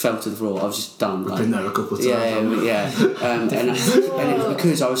just fell to the floor. I was just done. I've been there a couple of times. And it was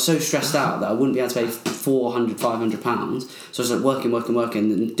because I was so stressed out that I wouldn't be able to pay £400-500. So I was like working,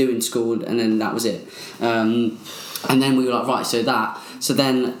 and doing school, and then that was it. And then we were like, right, so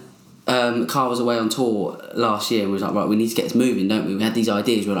then Carl was away on tour last year, and we was like, right, we need to get this moving, don't we? We had these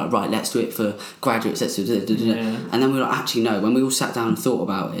ideas, we were like, right, let's do it for graduates, let's do it. And then we were like, actually no, when we all sat down and thought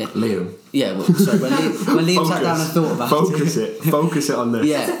about it. Liam. Yeah, well, sorry, when Liam sat down and thought about it. Focus it on this.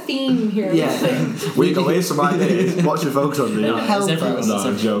 There's a theme here. Yeah. We got here's some ideas, watch your focus on this.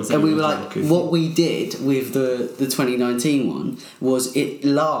 I'm joking. And we were like, what we did with the 2019 one was it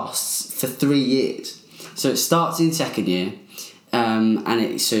lasts for 3 years. So it starts in second year,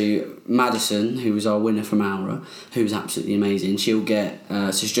 So Madison, who was our winner from Aura, who's absolutely amazing, she'll get,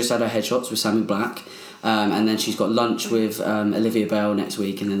 so she's just had her headshots with Sammy Black, and then she's got lunch with Olivia Bell next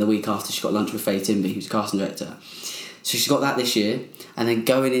week, and then the week after she's got lunch with Faye Timby, who's a casting director. So she's got that this year, and then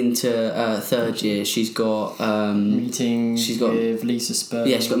going into third year, she's got meeting with Lisa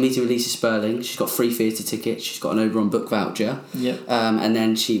Sperling. Yeah, she's got a meeting with Lisa Sperling. She's got free theatre tickets. She's got an Oberon book voucher. Yep. And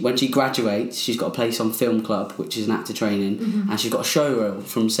then when she graduates, she's got a place on Film Club, which is an actor training, and she's got a show reel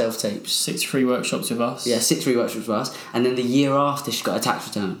from Self Tapes. 6 free workshops with us. Yeah, 6 free workshops with us, and then the year after, she's got a tax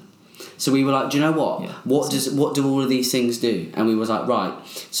return. So we were like, do you know what? Yeah. What do all of these things do? And we was like, right.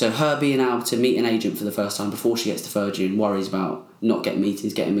 So her being able to meet an agent for the first time before she gets to third year and worries about not getting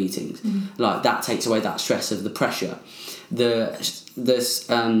meetings, like that takes away that stress of the pressure. The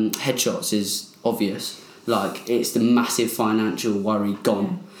headshots is obvious. Like, it's the massive financial worry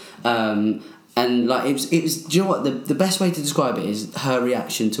gone. And like it was. Do you know what the best way to describe it is her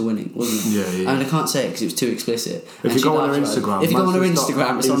reaction to winning, wasn't it? Yeah. And I can't say it because it was too explicit. If you go on her Instagram,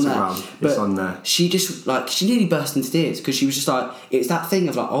 it's on there. It's on there. She just she nearly burst into tears because she was just like, it's that thing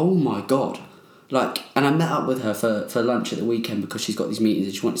of like, oh my god, like. And I met up with her for lunch at the weekend because she's got these meetings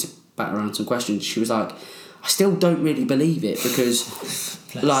and she wanted to bat around some questions. She was like, I still don't really believe it because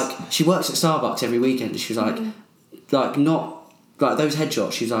like she works at Starbucks every weekend and she was like not like those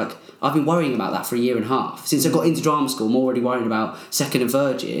headshots. She was like, I've been worrying about that for a year and a half. Since I got into drama school, I'm already worrying about second and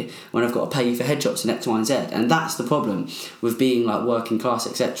third year when I've got to pay for headshots and X, Y and Z. And that's the problem with being like working class,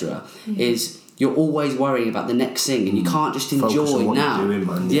 etc. Is you're always worrying about the next thing and you can't just enjoy now. Doing,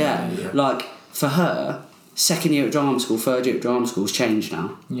 man. Yeah. Like for her, second year at drama school, third year at drama school's changed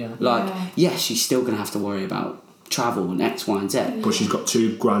now. Yeah. Like, yes, she's still going to have to worry about travel and X, Y and Z. But she's got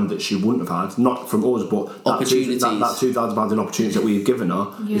 $2,000 that she wouldn't have had, not from us, but opportunities. That £2,000 in opportunities that we've given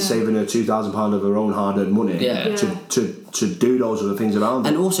her is saving her £2,000 of her own hard-earned money to do those other things around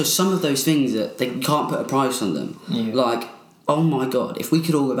them. And also some of those things that they can't put a price on them. Yeah. Like, oh my god, if we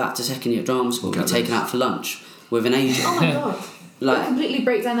could all go back to second year at drama school and be taken out for lunch with an agent. Oh my god. Like, completely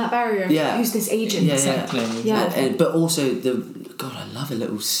break down that barrier of who's this agent. Exactly. But also I love a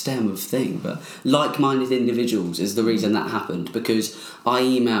little stem of thing, but like-minded individuals is the reason that happened, because I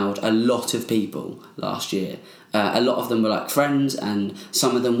emailed a lot of people last year. A lot of them were like friends and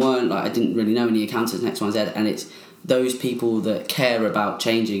some of them weren't, like I didn't really know any accountants and X, Y and Z, and it's those people that care about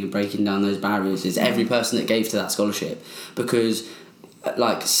changing and breaking down those barriers is every person that gave to that scholarship, because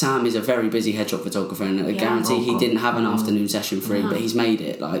like Sam is a very busy headshot photographer and I guarantee he didn't have an afternoon session free, but he's made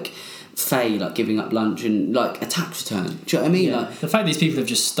it. Like Faye, like giving up lunch and like a tax return. Do you know what I mean? Yeah. Like, the fact these people have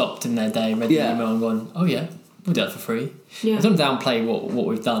just stopped in their day, read the email and gone, oh yeah, we'll do that for free. I don't downplay what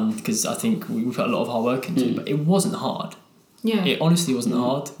we've done because I think we put a lot of hard work into it, but it wasn't hard. Yeah. It honestly wasn't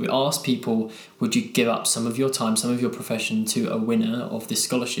hard. We asked people, would you give up some of your time, some of your profession to a winner of this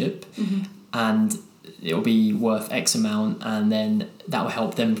scholarship, and it'll be worth X amount, and then that will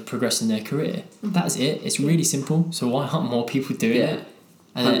help them progress in their career. That's it. It's really simple. So why aren't more people doing it?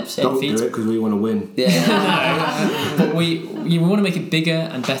 And then don't do it because we want to win. No, but we want to make it bigger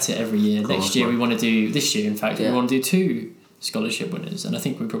and better every year. Next year we want to do. This year, in fact, we want to do 2 scholarship winners, and I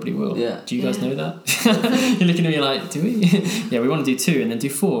think we probably will. Yeah. Do you guys know that? You're looking at me like, do we? Yeah, we want to do 2 and then do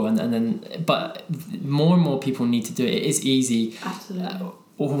 4, and then. But more and more people need to do it. It is easy. Absolutely.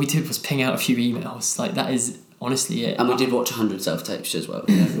 All we did was ping out a few emails. Like that is honestly it. And we did watch 100 self-tapes as well.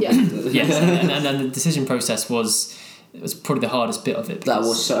 Yes, and the decision process was probably the hardest bit of it. That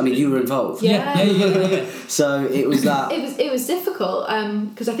was so. I mean, you were involved. Yeah. So it was that. It was difficult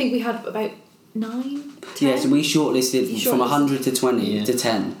because I think we had about 9. 10? Yeah, so we shortlisted from 100 to 20 to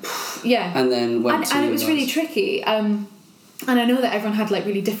 10. Yeah. And then went and it was really tricky. And I know that everyone had like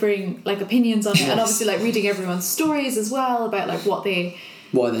really differing like opinions on it, and obviously like reading everyone's stories as well about like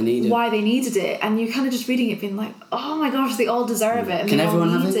why they needed it, and you kind of just reading it being like, oh my gosh, they all deserve it, and can they everyone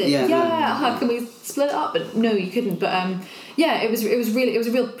all have need it? Yeah. Can we split it up? But no, you couldn't. But it was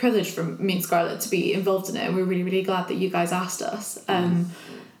a real privilege for me and Scarlett to be involved in it, and we're really, really glad that you guys asked us. And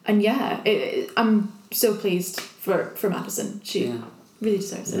I'm so pleased for Madison. She really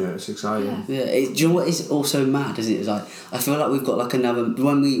deserves it. Yeah, it's exciting. Yeah. Do you know what is also mad, isn't it? It's like I feel like we've got like another.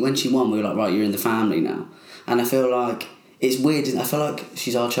 When she won, we were like, right, you're in the family now, and I feel like. It's weird, isn't it? I feel like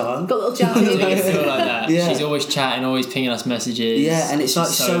she's our child. Got a little chat. It's still like that. Yeah. She's always chatting, always pinging us messages. Yeah, and it's like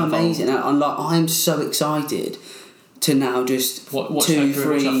so amazing. And I'm so excited to now just watch 2,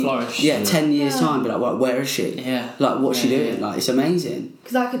 3, flourish. 10 years time. Be like, well, where is she? Yeah. Like, what's she doing? Like, it's amazing.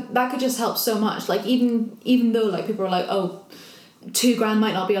 Because that could just help so much. Like even though like people are like, oh, $2,000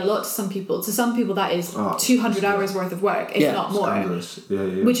 might not be a lot to some people. To some people, that is 200 hours worth of work, if not more.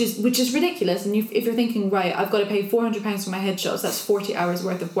 Yeah. Which is ridiculous. And if you're thinking, right, I've got to pay £400 for my headshots, that's 40 hours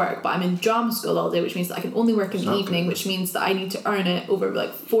worth of work. But I'm in drama school all day, which means that I can only work in the evening, which means that I need to earn it over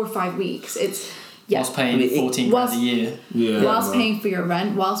like 4 or 5 weeks. It's whilst paying $14,000 a year. Whilst paying for your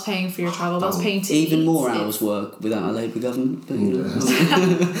rent, whilst paying for your travel, whilst paying to even eat, more hours work without a Labour government.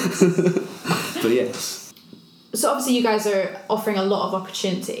 But yes. So obviously you guys are offering a lot of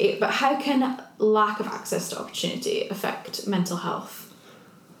opportunity, but how can lack of access to opportunity affect mental health?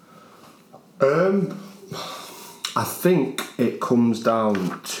 I think it comes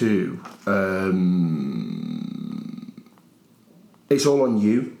down to it's all on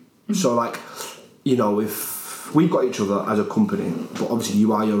you. So like, if we've got each other as a company, but obviously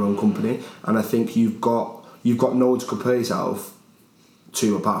you are your own company, and I think you've got no one to compare yourself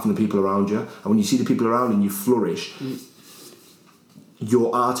to apart from the people around you. And when you see the people around and you flourish,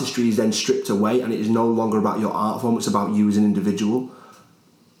 your artistry is then stripped away, and it is no longer about your art form, it's about you as an individual.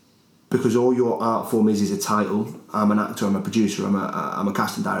 Because all your art form is a title. I'm an actor, I'm a producer, I'm a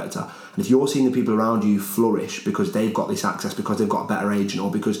casting director. And if you're seeing the people around you flourish because they've got this access, because they've got a better agent, or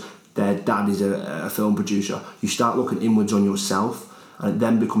because their dad is a film producer, you start looking inwards on yourself. And it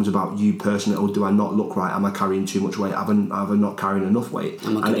then becomes about you personally. Oh, do I not look right? Am I carrying too much weight? Am I not carrying enough weight?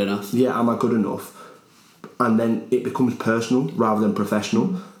 Am I good enough? Yeah, am I good enough? And then it becomes personal rather than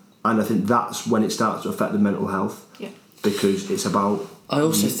professional. And I think that's when it starts to affect the mental health. Yeah. Because it's about... I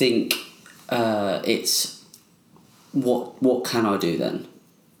also think it's what can I do then?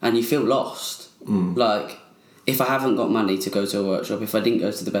 And you feel lost. Like, if I haven't got money to go to a workshop, if I didn't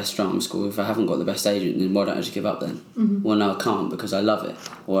go to the best drama school, if I haven't got the best agent, then why don't I just give up then? Well, no, I can't because I love it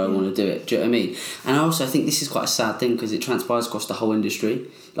or I want to do it. Do you know what I mean? And I think this is quite a sad thing because it transpires across the whole industry.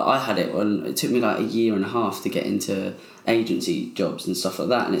 Like, I had it when it took me like 1.5 years to get into agency jobs and stuff like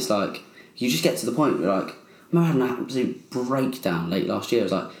that, and it's like you just get to the point where like I remember having an absolute breakdown late last year. I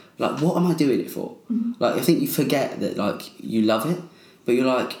was like what am I doing it for? Like, I think you forget that like you love it, but you're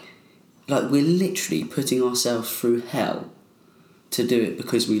like we're literally putting ourselves through hell to do it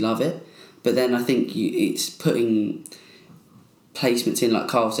because we love it. But then I think it's putting placements in, like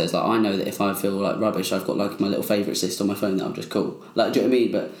Carl says, like I know that if I feel like rubbish, I've got like my little favourites list on my phone that I'm just cool. Like, do you know what I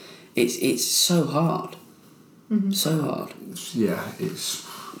mean? But it's so hard. So hard. Yeah, it's...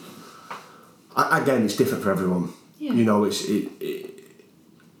 Again, it's different for everyone. Yeah. And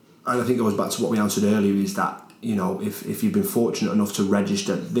I think it goes back to what we answered earlier, is that, if you've been fortunate enough to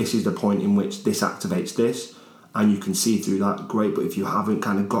register, this is the point in which this activates this, and you can see through that, great. But if you haven't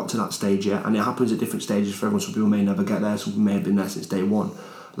kind of got to that stage yet, and it happens at different stages for everyone, some people may never get there, some people may have been there since day one.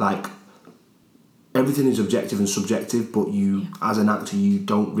 Like, everything is objective and subjective, but you, as an actor, you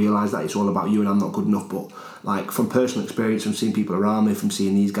don't realise that it's all about you and I'm not good enough. But like, from personal experience, from seeing people around me, from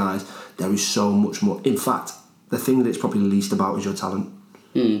seeing these guys, there is so much more. In fact, the thing that it's probably least about is your talent.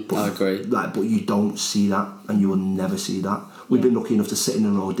 But, I agree. But you don't see that, and you will never see that. We've been lucky enough to sit in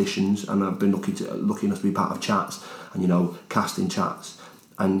on auditions, and I've been lucky enough to be part of chats and casting chats,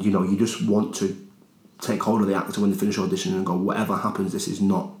 and you just want to take hold of the actor when they finish auditioning and go, whatever happens, this is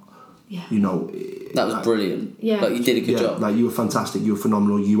not. Yeah. That was brilliant. Yeah. Like, you did a good job. Like, you were fantastic. You were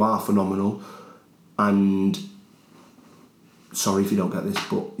phenomenal. You are phenomenal, and sorry if you don't get this,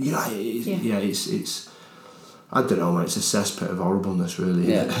 but it's. I don't know, man. It's a cesspit of horribleness, really.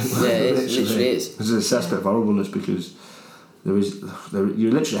 Yeah, it literally is. It's a cesspit of horribleness because you're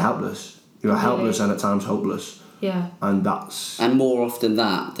literally helpless. You're helpless and at times hopeless. Yeah. And that's... And more often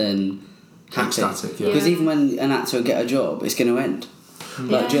that than happy. Ecstatic, yeah. Because even when an actor will get a job, it's going to end.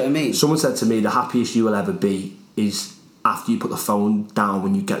 Like, do you know what I mean? Someone said to me, the happiest you will ever be is after you put the phone down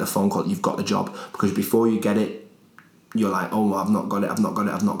when you get the phone call that you've got the job. Because before you get it, you're like, oh, I've not got it.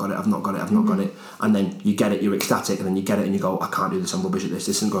 And then you get it, you're ecstatic, and then you get it and you go, I can't do this, I'm rubbish at this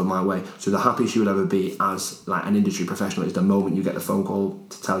isn't going my way. So the happiest you will ever be as like an industry professional is the moment you get the phone call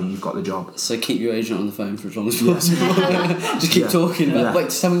to tell you you've got the job. So keep your agent on the phone for as long as possible. Just keep talking about, wait,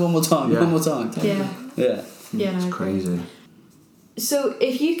 just tell me one more time. Yeah. It's crazy. So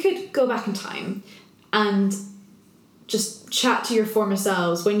if you could go back in time and just chat to your former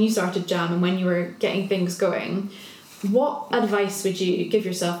selves when you started Jam and when you were getting things going, what advice would you give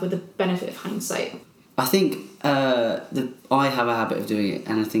yourself with the benefit of hindsight? I think I have a habit of doing it,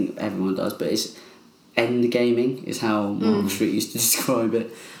 and I think everyone does, but it's end gaming is how Mark Street used to describe it.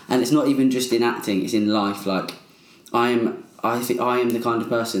 And it's not even just in acting, it's in life. Like, I'm I think I am the kind of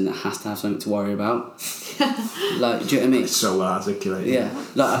person that has to have something to worry about. Like, do you know what I mean? It's so well articulated. Yeah,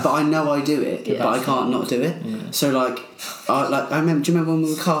 like, but I know I do it, but I can't not do it. Yeah. So like, I remember. Do you remember when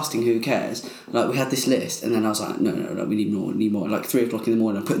we were casting Who Cares? Like, we had this list, and then I was like, no, we need more. Like 3 o'clock in the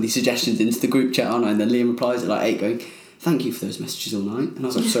morning, I put these suggestions into the group chat, aren't I? And then Liam replies at like 8, going, "Thank you for those messages all night." And I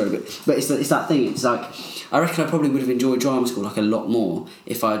was like, sorry, but it's that thing. It's like, I reckon I probably would have enjoyed drama school like a lot more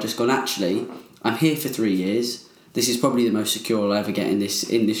if I had just gone, actually, I'm here for 3 years. This is probably the most secure I'll ever get in this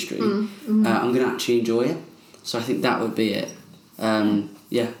industry. I'm going to actually enjoy it. So I think that would be it.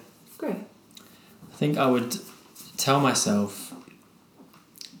 Yeah. Great. I think I would tell myself,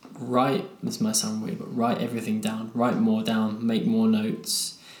 this might sound weird, but write everything down. Write more down, make more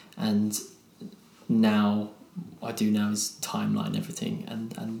notes. And now, what I do now is timeline everything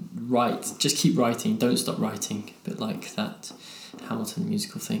and write. Just keep writing. Don't stop writing. A bit like that Hamilton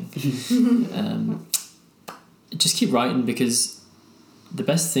musical thing. Just keep writing, because the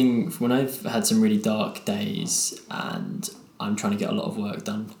best thing when I've had some really dark days and I'm trying to get a lot of work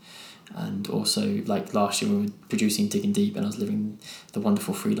done, and also like last year we were producing Digging Deep and I was living the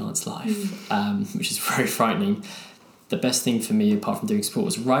wonderful freelance life, which is very frightening. The best thing for me, apart from doing sport,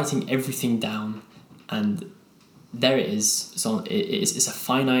 was writing everything down, and there it is. So it's a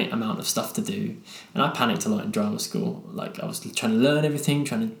finite amount of stuff to do, and I panicked a lot in drama school. Like, I was trying to learn everything,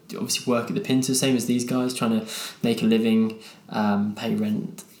 trying to obviously work at the Pinter, same as these guys, trying to make a living, pay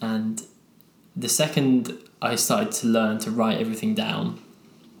rent. And the second I started to learn to write everything down,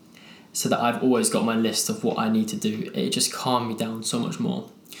 so that I've always got my list of what I need to do, it just calmed me down so much more.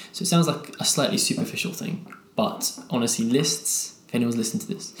 So it sounds like a slightly superficial thing, but honestly, lists, if anyone's listening to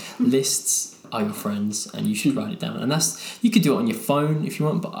this, lists are your friends, and you should write it down. And you could do it on your phone if you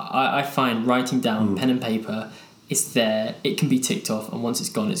want, but I find writing down, pen and paper, it's there, it can be ticked off, and once it's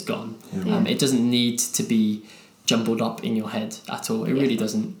gone, it's gone. Yeah. It doesn't need to be jumbled up in your head at all. It really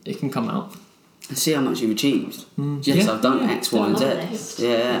doesn't. It can come out. And see how much you've achieved. Yes, I've done X, Y, and Z.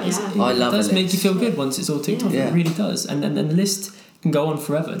 Yeah. I love it. It does make you feel good once it's all ticked off. It really does. And then the list can go on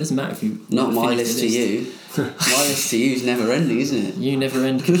forever. It doesn't matter if you... Not my list to you. My list to you is never ending, isn't it? You never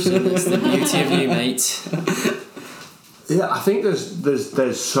end, Kristian. That's the beauty of you, mate. Yeah, I think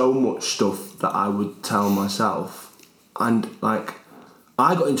there's so much stuff that I would tell myself, and like,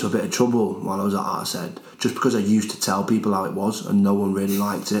 I got into a bit of trouble while I was at Artsed just because I used to tell people how it was and no one really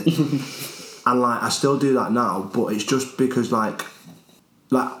liked it. And like, I still do that now, but it's just because like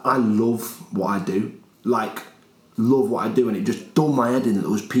I love what I do. Love what I do, and it just done my head in that there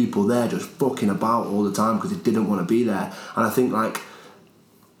was people there just fucking about all the time because they didn't want to be there. And I think, like,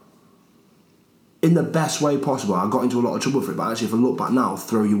 in the best way possible, I got into a lot of trouble for it, but actually if I look back now,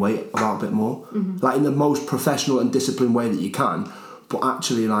 throw your weight about a bit more. Like, in the most professional and disciplined way that you can. But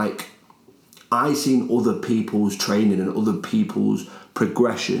actually, like, I seen other people's training and other people's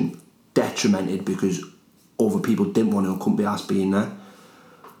progression detrimented because other people didn't want to or couldn't be asked being there.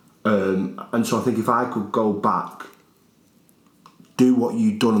 And so I think if I could go back, do what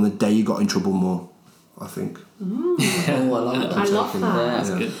you'd done on the day you got in trouble more, I think. Oh, I love that. I love that. That's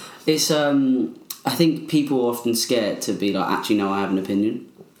good. It's I think people are often scared to be like, actually, no, I have an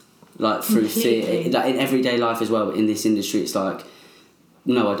opinion. Like, through theatre, like in everyday life as well, but in this industry, it's like,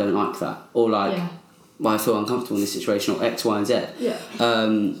 no, I don't like that. Or like, well, I feel uncomfortable in this situation, or X, Y, and Z. Yeah.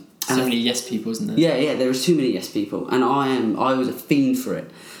 So many yes people, isn't there? Yeah, there is too many yes people, and I was a fiend for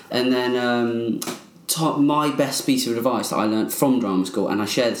it. And then my best piece of advice that I learned from drama school, and I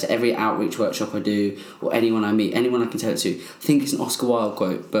share this at every outreach workshop I do, or anyone I meet, anyone I can tell it to. I think it's an Oscar Wilde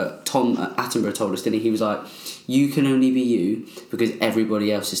quote, but Tom Attenborough told us, didn't he? He was like, you can only be you because everybody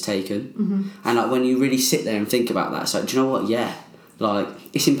else is taken. And like, when you really sit there and think about that, it's like, do you know what? Yeah. Like,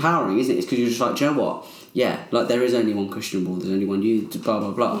 it's empowering, isn't it? It's because you're just like, do you know what? Yeah, like, there is only one Kristian Wall, there's only one you, blah,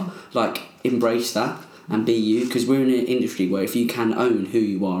 blah, blah. Yeah. Like, embrace that and be you, because we're in an industry where if you can own who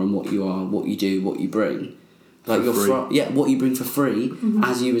you are and what you do, what you bring, like, what you bring for free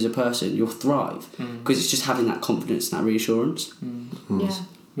as you as a person, you'll thrive. Because it's just having that confidence and that reassurance. Yeah.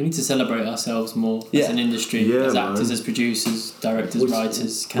 We need to celebrate ourselves more as an industry, as actors, as producers, directors,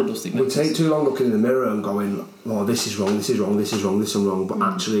 writers, candlestick makers. We take too long looking in the mirror and going, oh, this is wrong, this is wrong, this is wrong, this is wrong, but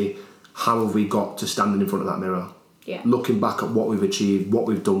actually, how have we got to standing in front of that mirror? Yeah. Looking back at what we've achieved, what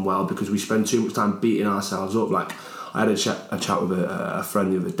we've done well, because we spend too much time beating ourselves up. Like, I had a chat with a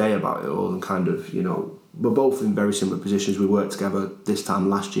friend the other day about it all, and kind of, you know, we're both in very similar positions. We worked together this time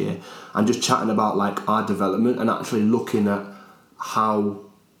last year, and just chatting about like our development and actually looking at how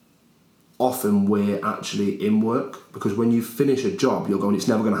often we're actually in work, because when you finish a job, you're going, it's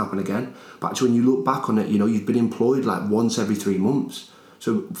never going to happen again. But actually, when you look back on it, you know, you've been employed like once every 3 months.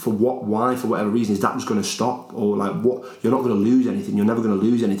 So for why, for whatever reason, is that just going to stop? Or like, what? You're not going to lose anything. You're never going to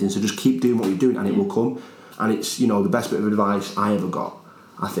lose anything. So just keep doing what you're doing, and it will come. And it's, you know, the best bit of advice I ever got,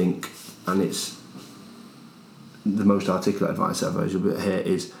 I think, and it's the most articulate advice ever, as you'll hear,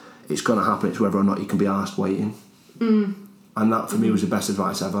 is it's going to happen. It's whether or not you can be asked waiting. And that for me was the best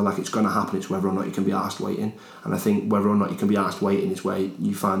advice ever. Like, it's going to happen. It's whether or not you can be asked waiting. And I think whether or not you can be asked waiting is where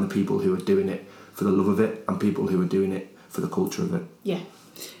you find the people who are doing it for the love of it, and people who are doing it for the culture of it.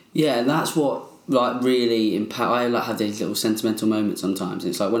 Yeah, and that's what like really I like have these little sentimental moments sometimes.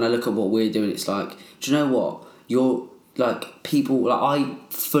 And it's like when I look at what we're doing, it's like, do you know what? You're like people. Like I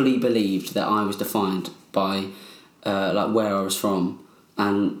fully believed that I was defined by like where I was from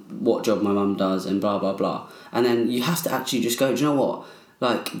and what job my mum does and blah blah blah. And then you have to actually just go, do you know what?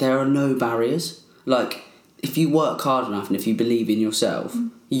 Like, there are no barriers. Like, if you work hard enough and if you believe in yourself,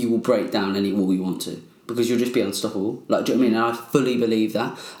 you will break down any wall you want to, because you'll just be unstoppable. Like, do you know what I mean? And I fully believe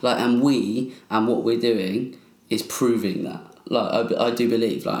that. Like, and what we're doing is proving that. Like, I do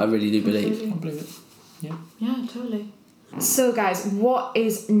believe. Like, I really do believe. I believe it. Yeah. Yeah, totally. So, guys, what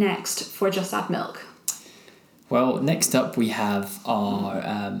is next for Just Add Milk? Well, next up we have our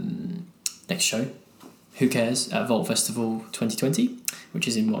next show, Who Cares, at Vault Festival 2020, which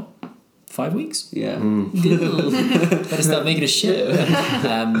is in, 5 weeks? Yeah. Better start making a show.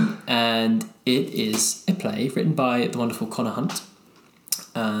 And it is a play written by the wonderful Connor Hunt.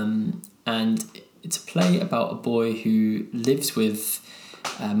 And it's a play about a boy who lives with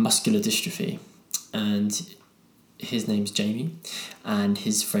muscular dystrophy. And his name's Jamie. And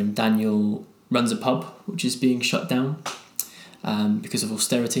his friend Daniel runs a pub which is being shut down because of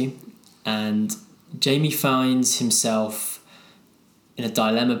austerity. And Jamie finds himself in a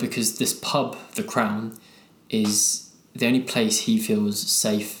dilemma because this pub, the Crown, is the only place he feels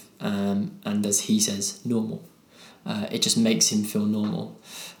safe and, as he says, normal. It just makes him feel normal.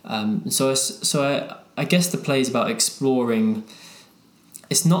 So I guess the play is about exploring.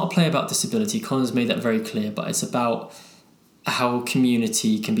 It's not a play about disability. Connor's made that very clear, but it's about how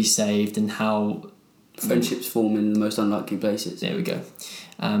community can be saved and how friendships form in the most unlikely places. There we go.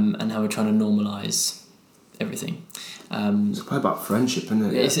 And how we're trying to normalise everything. It's a play about friendship, isn't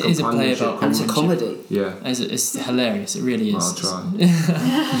it? It is a play about and it's a comedy. Yeah. It's hilarious. It really is. I'll try.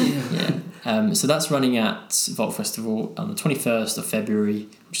 Yeah. So that's running at Vault Festival on the 21st of February,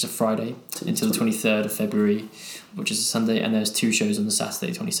 which is a Friday, until the 23rd of February, which is a Sunday, and there's 2 shows on the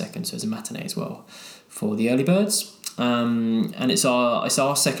Saturday 22nd, so it's a matinee as well for the early birds. And it's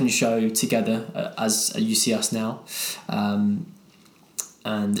our second show together as You See Us Now, and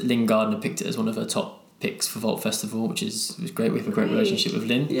Lynn Gardner picked it as one of her top picks for Vault Festival, which was great. We have a great relationship with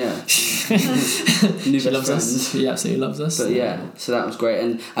Lynn. Yeah. She loves us. She absolutely loves us. But yeah, so that was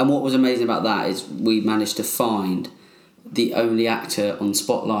great. And what was amazing about that is we managed to find the only actor on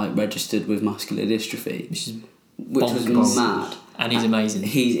Spotlight registered with muscular dystrophy, which was mad. And he's amazing.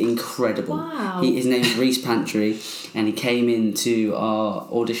 He's incredible. Wow. His name's Reese Pantry, and he came into our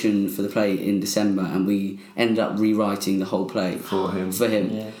audition for the play in December, and we ended up rewriting the whole play for him.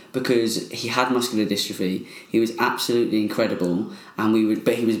 Yeah. Because he had muscular dystrophy. He was absolutely incredible, and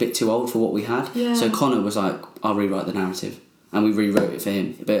but he was a bit too old for what we had. Yeah. So Connor was like, "I'll rewrite the narrative," and we rewrote it for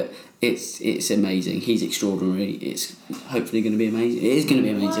him. But it's amazing. He's extraordinary. It's hopefully going to be amazing. It is going to be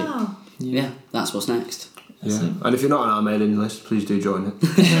amazing. Wow. Yeah, that's what's next. Yeah, and if you're not on our mailing list, please do join it.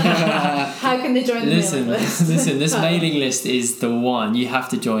 How can they join the mailing list? Listen, this mailing list is the one. You have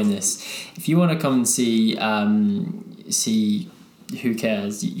to join this. If you want to come and see Who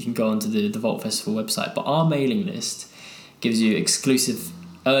Cares, you can go onto the Vault Festival website. But our mailing list gives you exclusive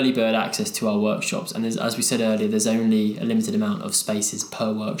early bird access to our workshops, and as we said earlier, there's only a limited amount of spaces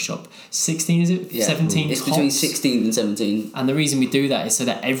per workshop. 16, is it? Yeah. 17 It's tops? between 16 and 17. And the reason we do that is so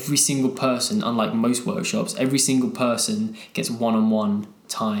that every single person, unlike most workshops, every single person gets one-on-one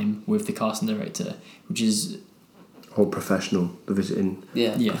time with the casting director, which is... Or professional, the visiting.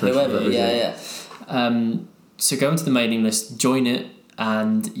 Yeah, Yeah. whoever, yeah. So go into the mailing list, join it,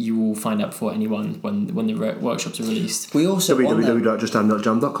 and you will find out before anyone when the workshops are released. We also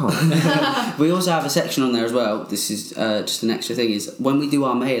www.justaddmilkjam.com. We also have a section on there as well. This is just an extra thing. Is when we do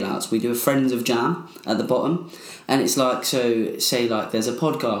our mail outs, we do a Friends of Jam at the bottom, and it's like, so say like there's a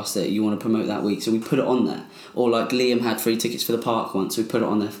podcast that you want to promote that week, so we put it on there. Or like Liam had free tickets for the park once, so we put it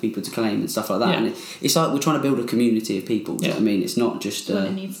on there for people to claim and stuff like that. Yeah. And it's like we're trying to build a community of people. Do you know what I mean? It's not just what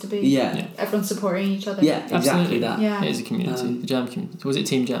it needs to be. Yeah. Everyone's supporting each other. Yeah, exactly Absolutely. that. Yeah. It is a community. The Jam community. Was it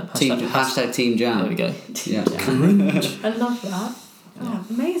Team Jam? Hashtag Team Jam. There we go. Yeah. I love that. Oh,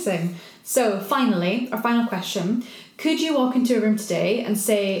 amazing. So finally, our final question. Could you walk into a room today and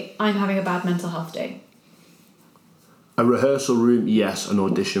say, I'm having a bad mental health day? A rehearsal room, yes. An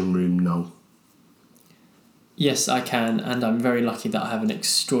audition room, no. Yes, I can, and I'm very lucky that I have an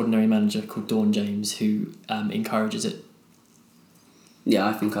extraordinary manager called Dawn James who encourages it. Yeah,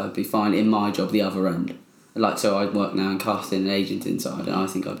 I think I'd be fine in my job, the other end. Like, so I work now in casting and agent inside, and I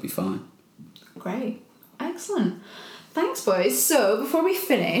think I'd be fine. Great. Excellent. Thanks, boys. So, before we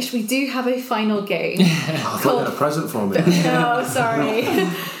finish, we do have a final game. I thought you had a present for me. No, sorry.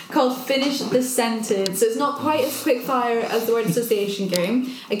 Called Finish the Sentence. So, it's not quite as quick fire as the word association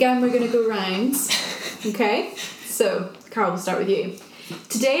game. Again, we're going to go rounds. Okay? So, Carl, we'll start with you.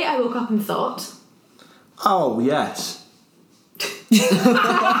 Today, I woke up and thought... Oh, yes. You sound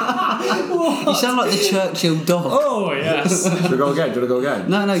like the Churchill dog. Oh, yes. Should I go again?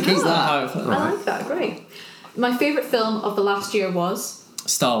 No, keep that. I like that, great. My favourite film of the last year was...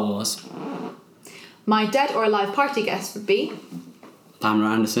 Star Wars. My dead or alive party guest would be...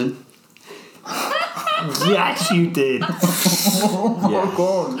 Pamela Anderson. Yes, you did. Oh,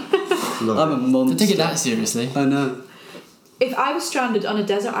 God. I'm a monster. Don't take it that seriously. I know. If I was stranded on a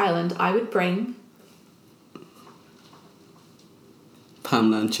desert island, I would bring...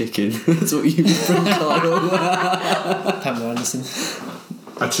 Pamela and chicken. That's what you bring, Kyle. Pamela Anderson.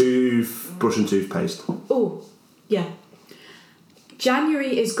 A toothbrush and toothpaste. Oh, yeah.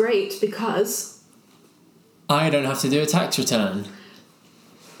 January is great because... I don't have to do a tax return.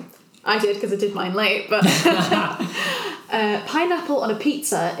 I did because I did mine late, but... pineapple on a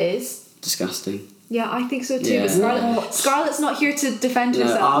pizza is... Disgusting. Yeah, I think so too. Yeah. But Scarlett's not here to defend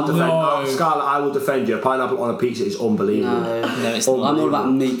herself. I'll defend. No. Scarlett, I will defend you. Pineapple on a pizza is unbelievable. No, it's I'm all about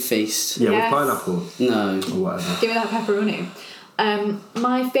meat feast. Yeah, Yes. with pineapple No. or whatever. Give me that pepperoni.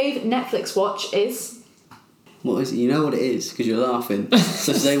 My favourite Netflix watch is... What is it? You know what it is because you're laughing.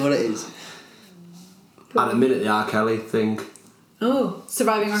 So say what it is. At the minute, the R. Kelly thing. Oh,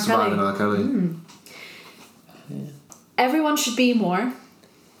 Surviving R. Surviving Kelly. R. Kelly. Everyone should be more...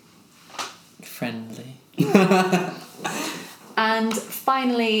 friendly. And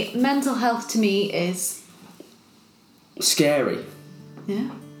finally, mental health to me is... Scary. Yeah.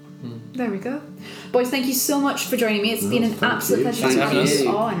 There we go. Boys, thank you so much for joining me. It's been an thank absolute you. pleasure Thank to have you.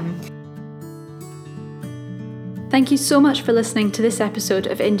 you on. Thank you so much for listening to this episode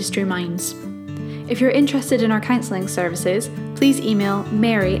of Industry Minds. If you're interested in our counselling services, please email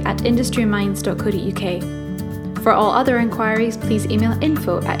mary@industryminds.co.uk. For all other inquiries, please email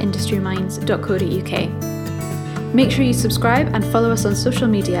info@industryminds.co.uk. Make sure you subscribe and follow us on social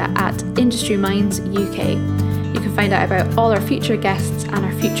media at Industry Minds UK. You can find out about all our future guests and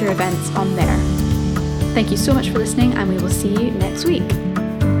our future events on there. Thank you so much for listening, and we will see you next week.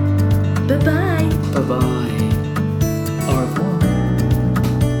 Bye-bye. Bye-bye. Au revoir.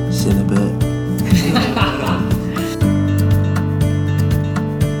 See you in a bit.